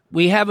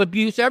we have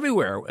abuse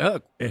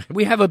everywhere.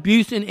 We have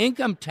abuse in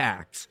income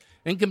tax.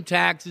 Income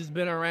tax has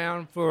been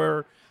around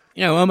for,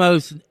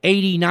 almost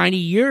 80, 90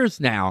 years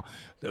now.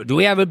 Do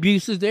we have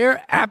abuses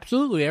there?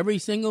 Absolutely, every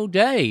single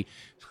day.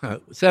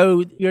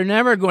 So you're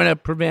never going to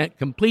prevent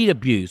complete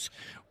abuse.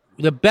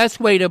 The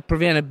best way to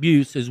prevent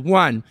abuse is,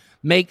 one,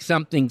 make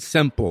something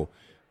simple.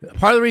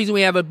 Part of the reason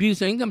we have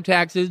abuse in income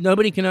tax is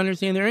nobody can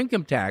understand their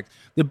income tax.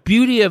 The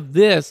beauty of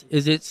this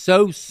is it's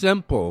so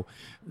simple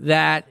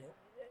that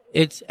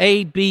it's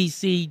A, B,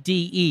 C,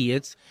 D, E.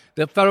 It's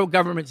the federal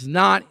government's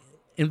not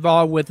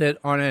involved with it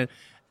on an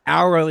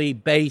hourly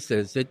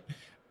basis.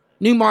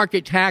 New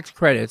market tax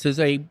credits is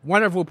a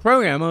wonderful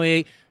program.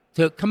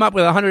 To come up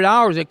with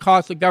 $100, it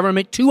costs the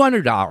government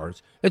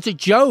 $200. It's a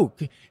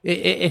joke.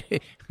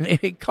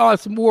 It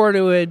costs more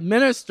to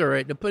administer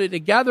it, to put it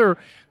together,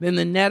 than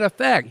the net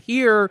effect.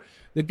 Here,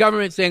 the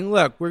government's saying,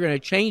 look, we're going to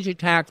change the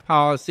tax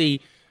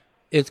policy.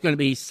 It's going to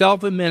be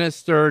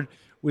self-administered.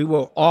 We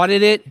will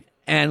audit it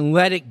and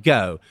let it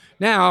go.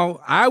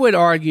 Now, I would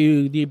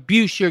argue the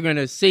abuse you're going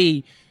to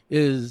see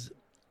is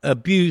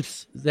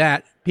abuse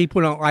that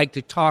people don't like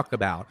to talk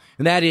about,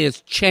 and that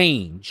is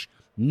change.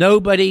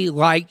 Nobody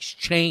likes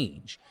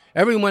change.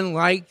 Everyone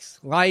likes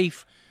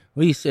life,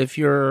 at least if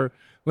you're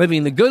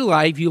living the good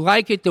life, you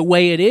like it the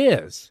way it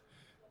is.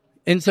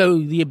 And so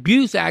the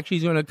abuse actually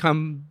is going to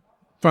come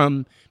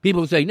from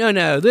people who say,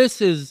 no,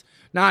 this is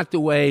not the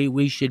way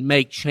we should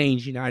make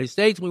change in the United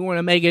States. We want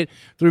to make it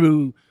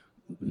through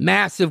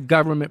massive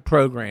government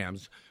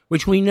programs,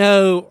 which we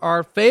know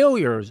are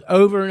failures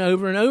over and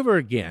over and over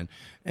again.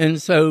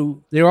 And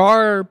so there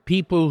are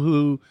people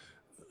who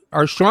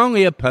are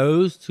strongly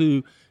opposed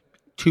to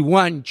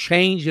one,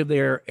 change of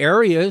their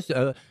areas,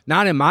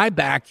 not in my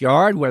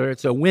backyard, whether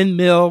it's a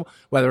windmill,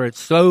 whether it's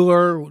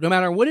solar, no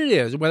matter what it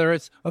is, whether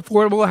it's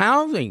affordable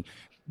housing.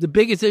 The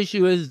biggest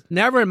issue is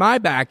never in my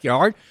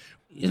backyard.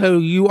 So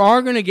you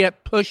are going to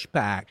get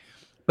pushback,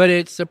 but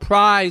it's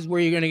surprised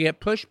where you're going to get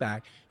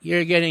pushback.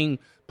 You're getting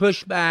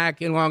pushback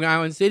in Long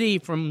Island City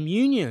from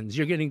unions.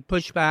 You're getting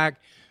pushback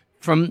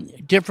from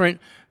different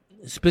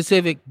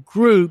specific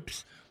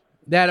groups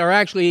that are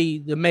actually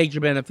the major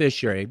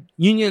beneficiary.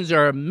 Unions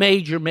are a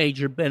major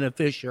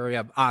beneficiary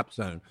of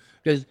Opzone,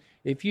 because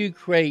if you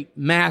create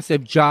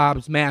massive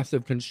jobs,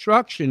 massive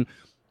construction,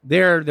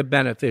 they're the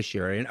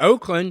beneficiary. In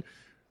Oakland,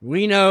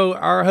 we know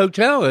our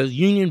hotel is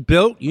union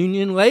built,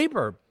 union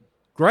labor.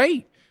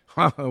 Great.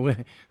 We're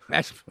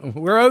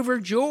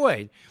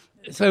overjoyed.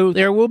 So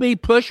there will be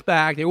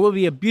pushback. There will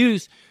be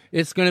abuse.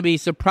 It's going to be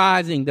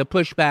surprising. The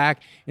pushback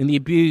and the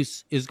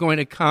abuse is going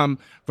to come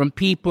from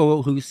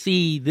people who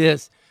see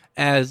this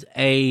as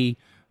a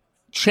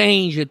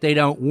change that they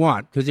don't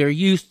want, because they're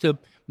used to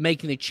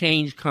making the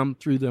change come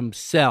through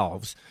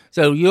themselves.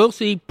 So you'll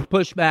see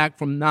pushback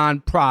from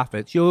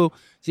nonprofits. You'll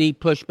see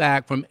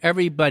pushback from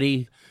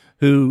everybody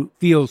who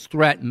feels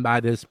threatened by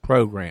this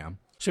program.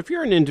 So if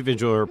you're an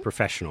individual or a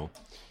professional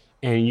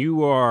and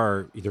you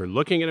are either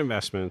looking at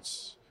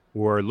investments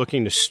or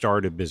looking to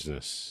start a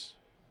business,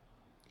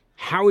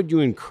 how would you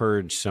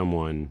encourage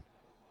someone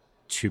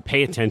to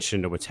pay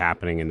attention to what's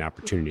happening in the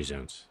opportunity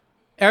zones?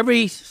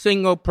 Every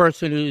single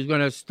person who's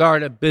going to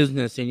start a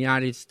business in the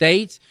United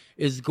States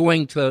is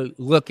going to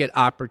look at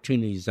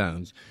opportunity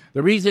zones.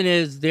 The reason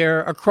is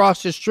they're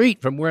across the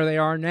street from where they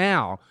are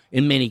now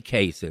in many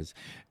cases.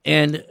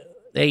 And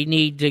they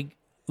need to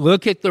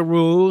look at the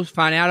rules,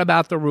 find out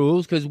about the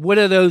rules, because what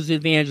are those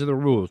advantages of the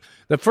rules?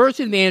 The first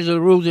advantage of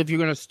the rules, if you're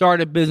going to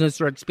start a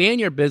business or expand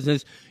your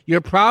business,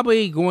 you're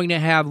probably going to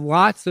have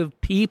lots of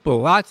people,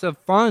 lots of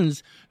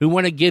funds who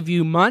want to give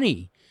you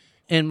money.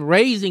 And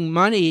raising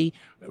money,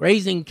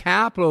 raising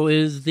capital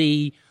is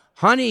the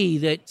honey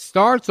that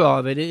starts all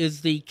of it. It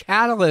is the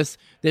catalyst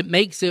that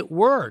makes it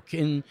work.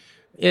 And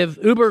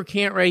if Uber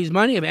can't raise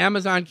money, if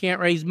Amazon can't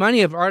raise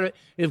money,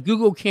 if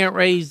Google can't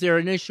raise their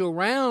initial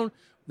round,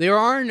 there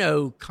are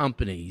no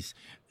companies.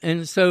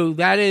 And so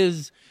that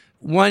is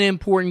one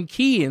important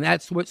key, and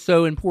that's what's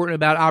so important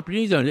about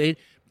Opportunity Zone. It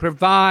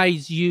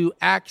provides you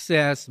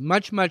access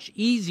much, much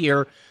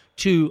easier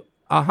to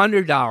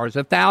 $100,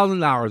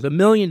 $1,000, $1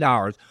 million,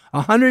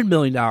 $100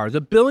 million,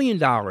 $1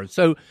 billion.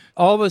 So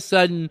all of a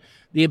sudden,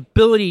 the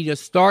ability to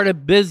start a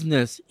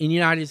business in the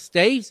United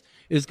States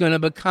is going to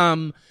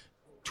become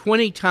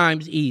 20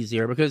 times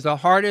easier, because the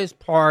hardest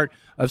part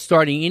of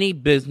starting any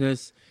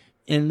business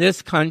in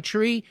this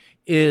country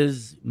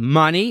is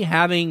money,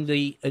 having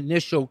the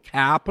initial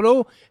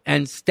capital,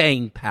 and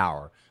staying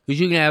power. Because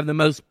you can have the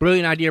most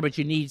brilliant idea, but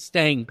you need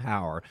staying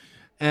power.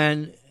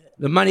 And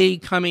the money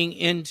coming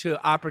into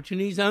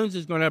Opportunity Zones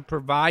is going to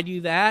provide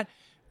you that,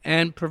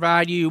 and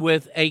provide you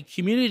with a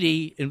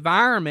community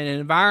environment, an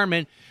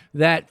environment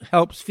that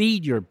helps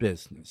feed your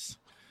business.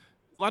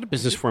 A lot of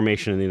business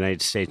formation in the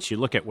United States, you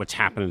look at what's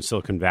happened in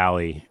Silicon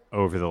Valley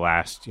over the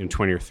last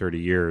 20 or 30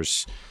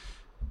 years,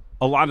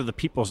 a lot of the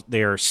people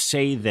there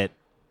say that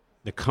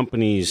the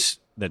companies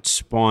that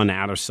spawn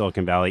out of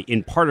Silicon Valley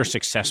in part are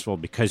successful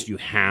because you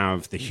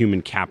have the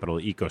human capital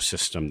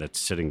ecosystem that's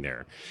sitting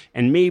there.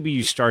 And maybe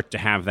you start to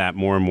have that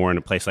more and more in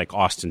a place like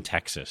Austin,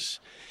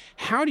 Texas.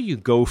 How do you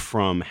go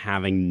from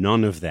having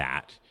none of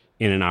that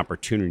in an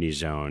opportunity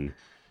zone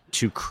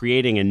to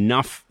creating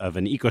enough of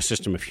an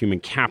ecosystem of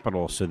human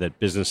capital so that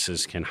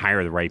businesses can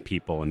hire the right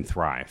people and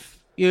thrive?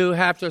 You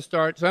have to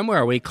start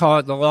somewhere. We call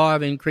it the law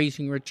of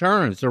increasing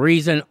returns. The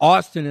reason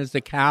Austin is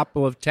the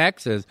capital of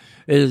Texas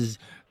is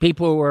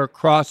people were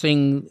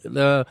crossing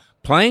the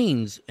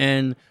plains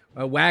and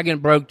a wagon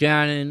broke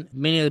down, and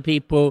many of the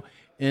people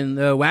in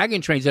the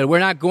wagon train said, "We're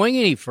not going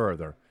any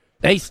further."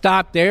 They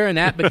stopped there, and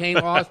that became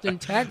Austin,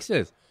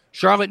 Texas.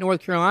 Charlotte,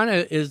 North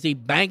Carolina is the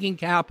banking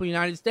capital of the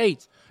United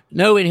States.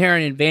 No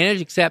inherent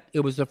advantage, except it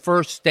was the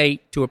first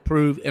state to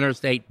approve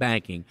interstate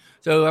banking.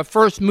 So a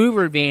first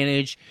mover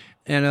advantage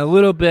and a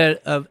little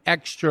bit of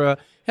extra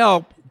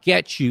help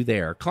gets you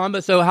there.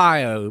 Columbus,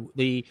 Ohio,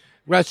 the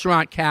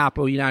restaurant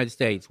capital of the United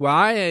States.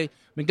 Why?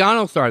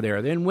 McDonald's started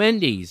there, then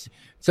Wendy's,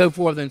 so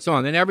forth and so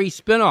on, then every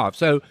spinoff.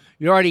 So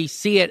you already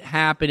see it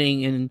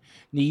happening in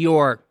New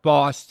York,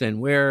 Boston,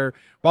 where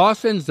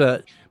Boston's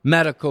a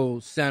medical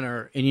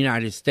center in the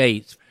United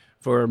States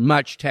for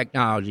much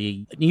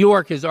technology. New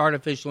York is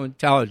artificial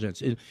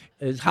intelligence,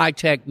 is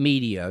high-tech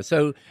media.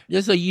 So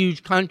this is a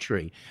huge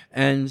country.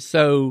 And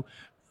so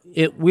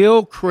it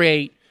will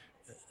create,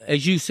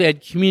 as you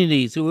said,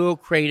 communities. It will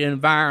create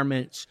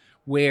environments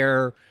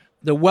where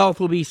the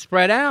wealth will be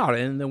spread out.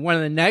 And one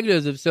of the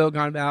negatives of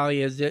Silicon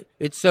Valley is that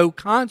it's so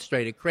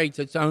concentrated. It creates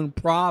its own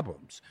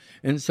problems.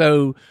 And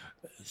so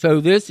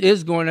this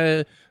is going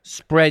to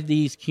spread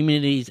these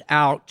communities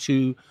out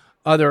to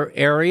other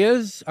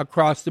areas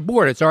across the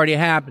board. It's already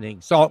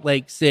happening. Salt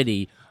Lake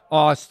City,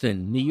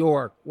 Austin, New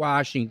York,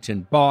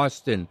 Washington,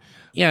 Boston,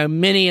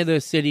 many of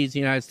the cities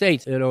in the United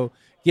States. It'll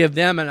give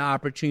them an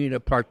opportunity to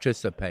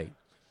participate.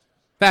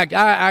 In fact,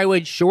 I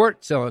would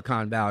short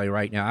Silicon Valley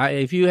right now.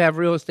 If you have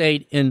real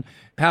estate in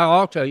Palo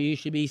Alto, you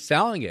should be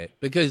selling it,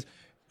 because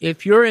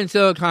if you're in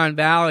Silicon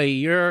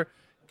Valley,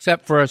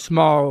 except for a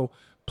small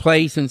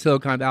place in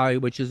Silicon Valley,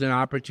 which is an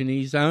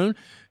opportunity zone,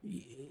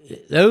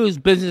 those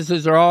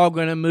businesses are all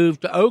going to move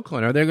to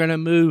Oakland, or they're going to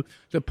move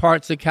to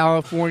parts of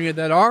California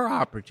that are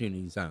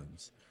opportunity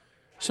zones.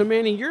 So,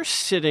 Manny, you're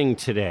sitting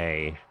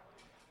today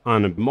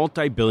on a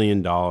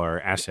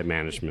multi-billion-dollar asset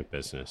management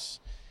business,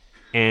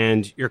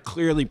 and you're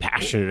clearly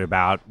passionate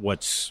about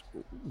what's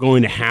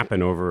going to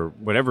happen over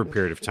whatever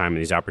period of time in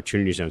these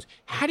opportunity zones.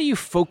 How do you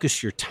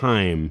focus your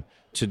time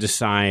to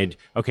decide,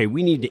 okay,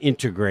 we need to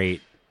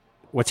integrate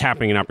what's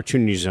happening in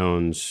opportunity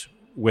zones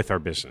with our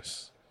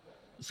business?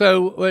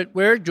 So what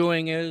we're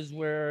doing is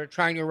we're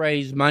trying to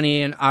raise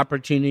money in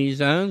opportunity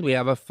zones. We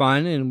have a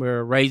fund, and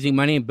we're raising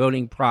money and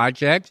building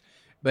projects,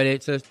 but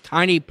it's a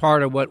tiny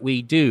part of what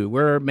we do.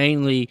 We're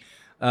mainly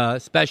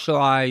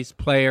specialized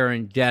player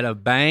in debt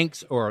of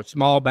banks or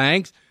small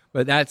banks,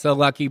 but that's a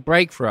lucky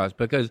break for us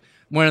because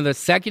one of the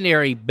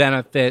secondary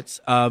benefits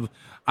of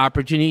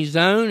Opportunity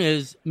Zone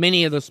is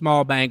many of the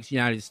small banks in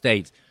the United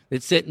States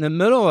that sit in the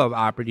middle of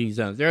Opportunity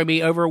Zones, they're going to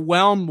be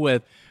overwhelmed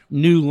with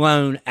new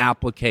loan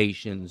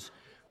applications.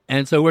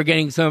 And so we're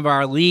getting some of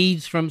our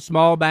leads from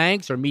small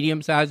banks or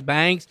medium-sized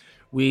banks.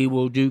 We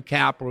will do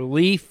capital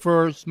relief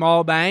for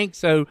small banks.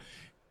 So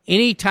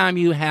anytime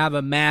you have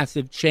a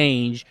massive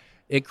change,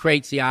 it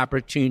creates the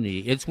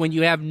opportunity. It's when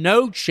you have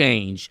no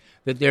change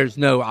that there's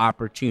no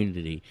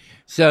opportunity.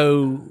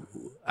 So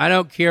I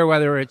don't care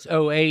whether it's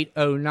 08,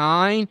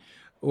 09,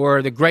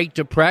 or the Great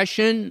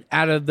Depression.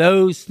 Out of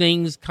those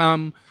things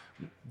come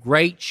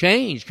great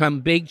change, come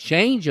big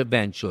change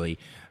eventually.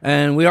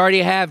 And we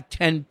already have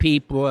 10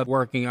 people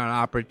working on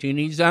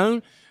Opportunity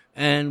Zone,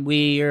 and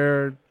we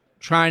are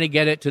trying to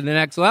get it to the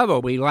next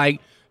level. We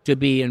like to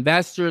be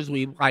investors.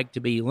 We like to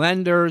be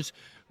lenders.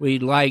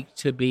 We'd like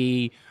to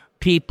be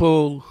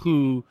people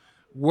who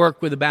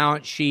work with the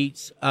balance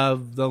sheets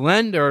of the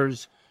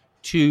lenders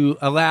to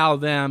allow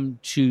them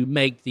to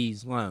make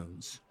these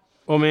loans.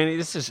 Well, Manny,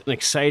 this is an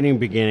exciting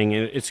beginning,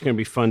 and it's going to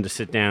be fun to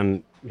sit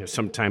down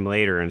sometime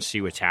later and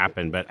see what's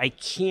happened. But I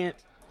can't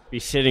be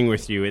sitting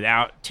with you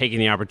without taking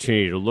the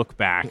opportunity to look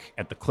back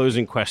at the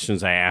closing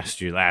questions I asked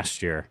you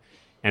last year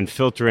and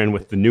filter in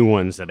with the new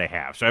ones that I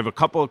have. So I have a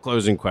couple of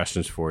closing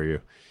questions for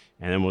you,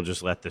 and then we'll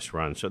just let this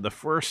run. So the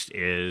first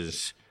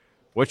is,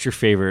 what's your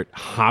favorite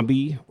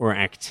hobby or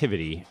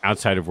activity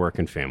outside of work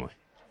and family?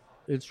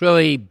 It's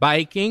really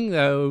biking,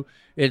 though.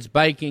 It's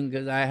biking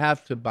because I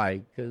have to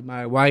bike because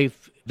my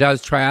wife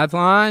does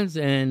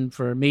triathlons, and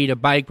for me to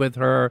bike with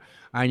her,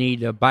 I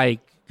need to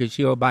bike because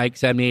she'll bike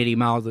 70, 80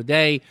 miles a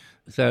day.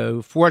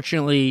 So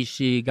fortunately,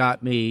 she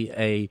got me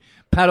a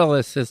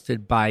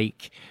pedal-assisted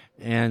bike,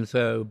 and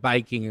so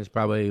biking is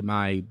probably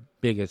my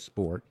biggest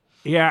sport.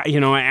 Yeah,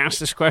 I asked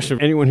this question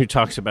of anyone who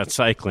talks about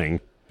cycling.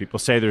 People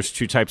say there's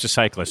two types of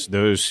cyclists,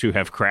 those who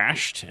have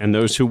crashed and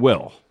those who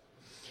will.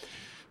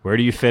 Where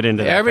do you fit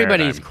into that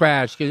Everybody's paradigm?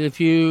 crashed because if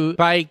you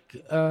bike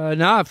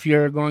enough,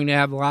 you're going to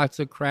have lots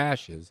of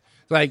crashes.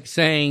 It's like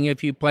saying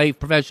if you play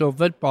professional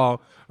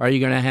football, are you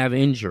going to have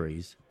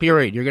injuries?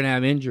 Period. You're going to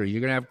have injuries.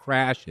 You're going to have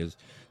crashes.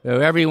 So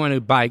everyone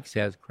who bikes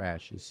has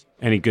crashes.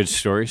 Any good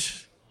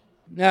stories?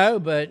 No,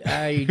 but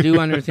I do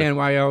understand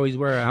why you always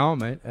wear a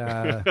helmet.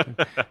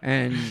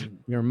 And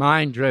your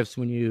mind drifts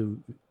when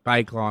you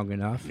bike long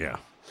enough. Yeah.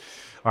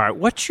 All right.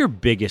 What's your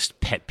biggest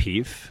pet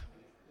peeve?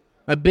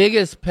 My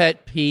biggest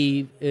pet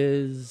peeve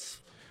is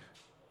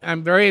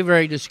I'm very,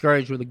 very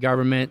discouraged with the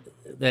government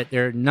that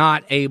they're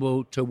not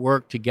able to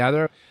work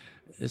together.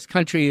 This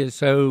country is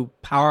so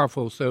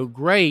powerful, so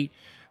great,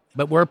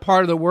 but we're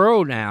part of the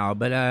world now.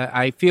 But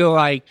I feel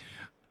like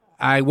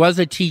I was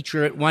a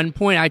teacher at one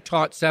point. I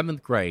taught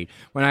 7th grade.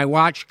 When I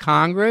watch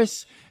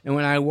Congress and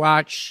when I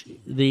watch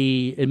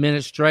the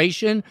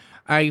administration,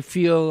 I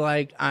feel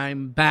like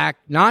I'm back,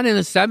 not in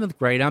the 7th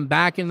grade, I'm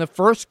back in the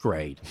 1st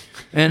grade.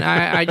 And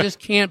I just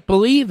can't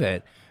believe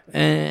it.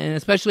 And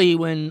especially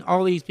when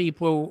all these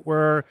people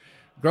were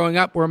growing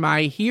up were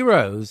my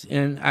heroes.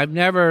 And I've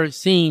never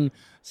seen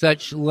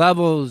such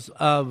levels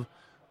of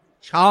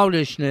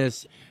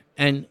childishness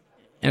and,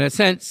 in a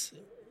sense,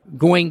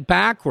 going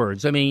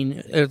backwards. I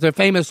mean, there's a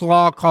famous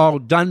law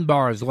called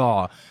Dunbar's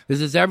Law.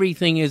 This is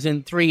everything is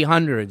in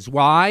 300s.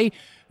 Why?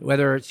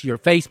 Whether it's your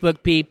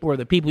Facebook people or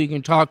the people you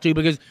can talk to,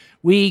 because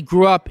we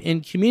grew up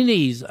in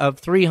communities of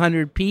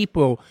 300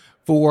 people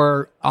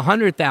for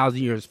 100,000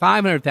 years,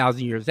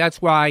 500,000 years.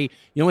 That's why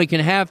you only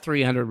can have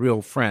 300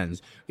 real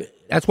friends.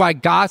 That's why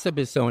gossip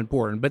is so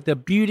important. But the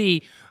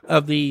beauty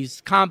of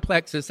these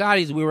complex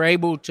societies, we were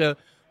able to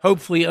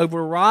hopefully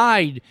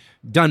override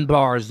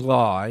Dunbar's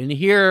Law. And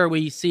here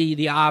we see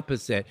the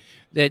opposite,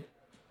 that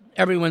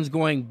everyone's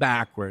going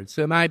backwards.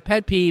 So my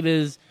pet peeve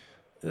is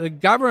the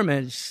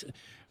government,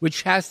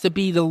 which has to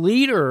be the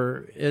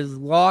leader, has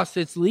lost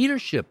its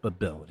leadership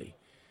ability.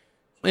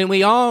 And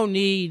we all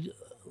need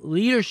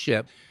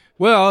leadership.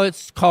 Well,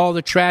 it's called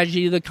the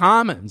tragedy of the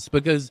commons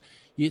because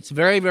it's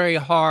very, very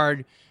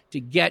hard to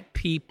get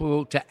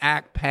people to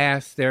act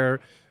past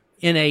their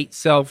innate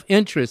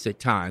self-interest at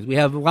times. We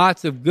have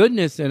lots of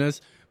goodness in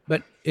us,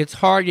 but it's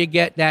hard to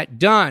get that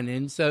done.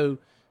 And so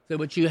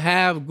what you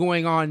have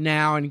going on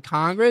now in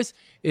Congress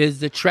is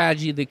the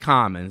tragedy of the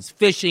commons,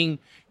 fishing,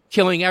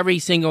 killing every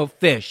single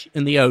fish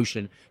in the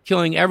ocean,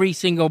 killing every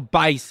single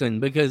bison,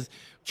 because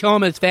kill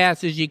them as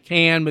fast as you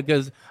can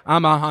because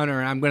I'm a hunter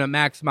and I'm going to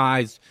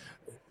maximize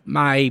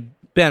my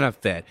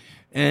benefit.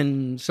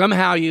 And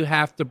somehow you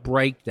have to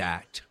break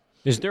that.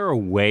 Is there a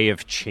way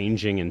of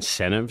changing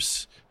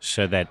incentives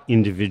so that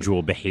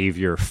individual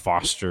behavior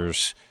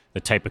fosters the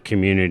type of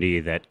community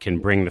that can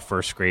bring the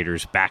 1st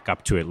graders back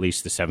up to at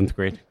least the 7th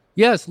grade?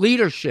 Yes,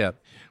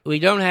 leadership. We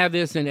don't have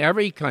this in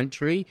every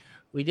country.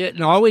 We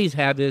didn't always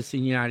have this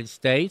in the United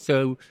States.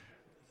 So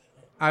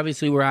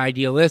obviously we're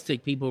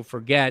idealistic. People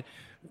forget.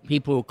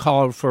 People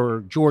called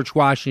for George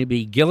Washington to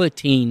be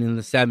guillotined in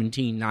the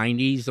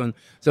 1790s on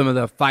some of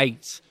the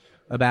fights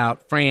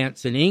about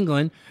France and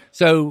England.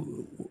 So,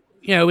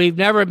 we've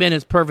never been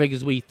as perfect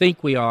as we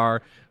think we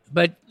are,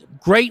 but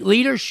great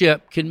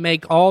leadership can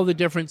make all the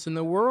difference in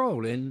the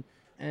world. And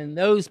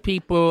those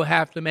people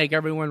have to make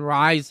everyone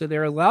rise to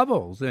their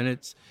levels, and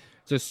it's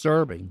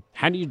disturbing.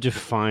 How do you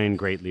define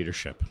great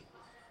leadership?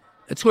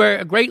 It's where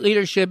a great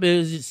leadership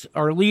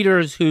are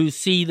leaders who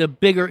see the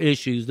bigger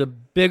issues, the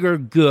bigger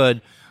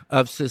good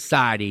of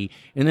society.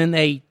 And then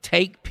they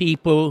take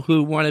people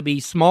who want to be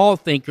small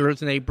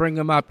thinkers and they bring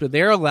them up to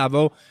their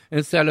level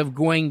instead of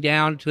going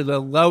down to the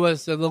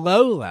lowest of the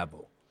low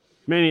level.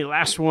 Manny,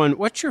 last one.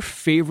 What's your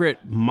favorite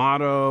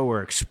motto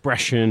or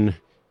expression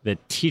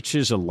that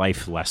teaches a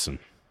life lesson?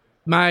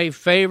 My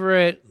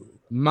favorite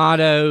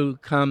motto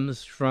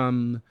comes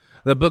from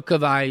the book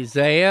of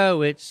Isaiah,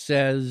 which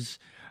says,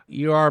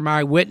 "You are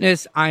my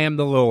witness, I am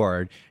the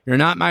Lord. You're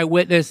not my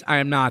witness, I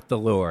am not the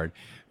Lord."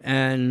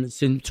 And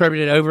it's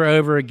interpreted over and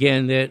over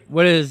again that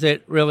what is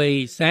it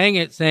really saying?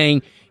 It's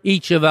saying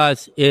each of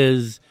us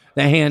is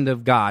the hand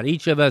of God.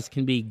 Each of us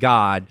can be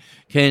God,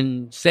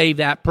 can save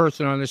that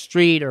person on the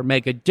street or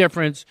make a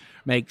difference,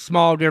 make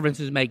small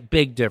differences, make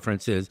big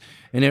differences.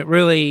 And it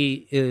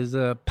really is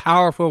a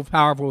powerful,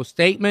 powerful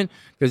statement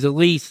because at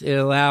least it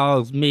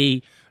allows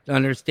me to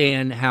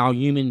understand how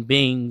human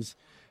beings,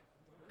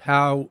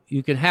 how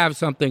you can have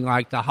something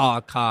like the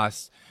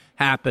Holocaust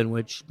happen,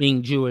 which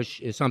being Jewish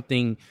is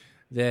something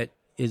that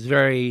is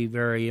very,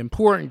 very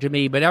important to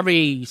me. But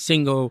every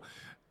single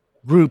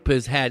group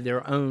has had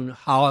their own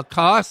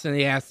Holocaust, and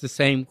they ask the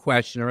same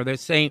question or the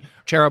same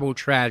terrible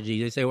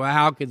tragedy. They say, well,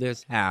 how could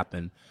this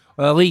happen?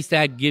 Well, at least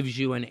that gives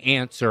you an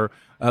answer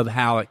of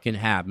how it can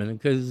happen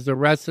because the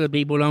rest of the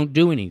people don't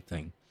do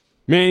anything.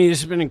 Manny,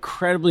 this has been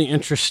incredibly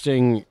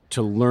interesting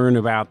to learn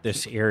about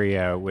this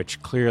area,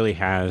 which clearly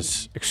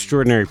has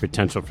extraordinary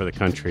potential for the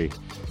country.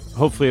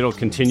 Hopefully it'll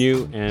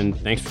continue, and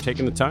thanks for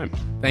taking the time.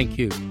 Thank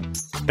you.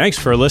 Thanks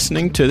for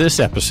listening to this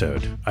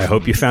episode. I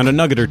hope you found a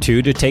nugget or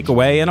two to take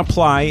away and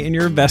apply in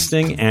your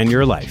investing and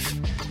your life.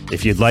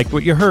 If you'd like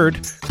what you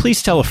heard,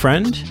 please tell a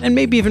friend and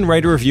maybe even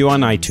write a review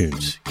on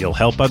iTunes. You'll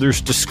help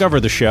others discover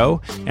the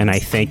show, and I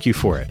thank you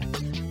for it.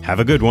 Have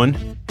a good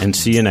one, and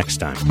see you next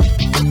time.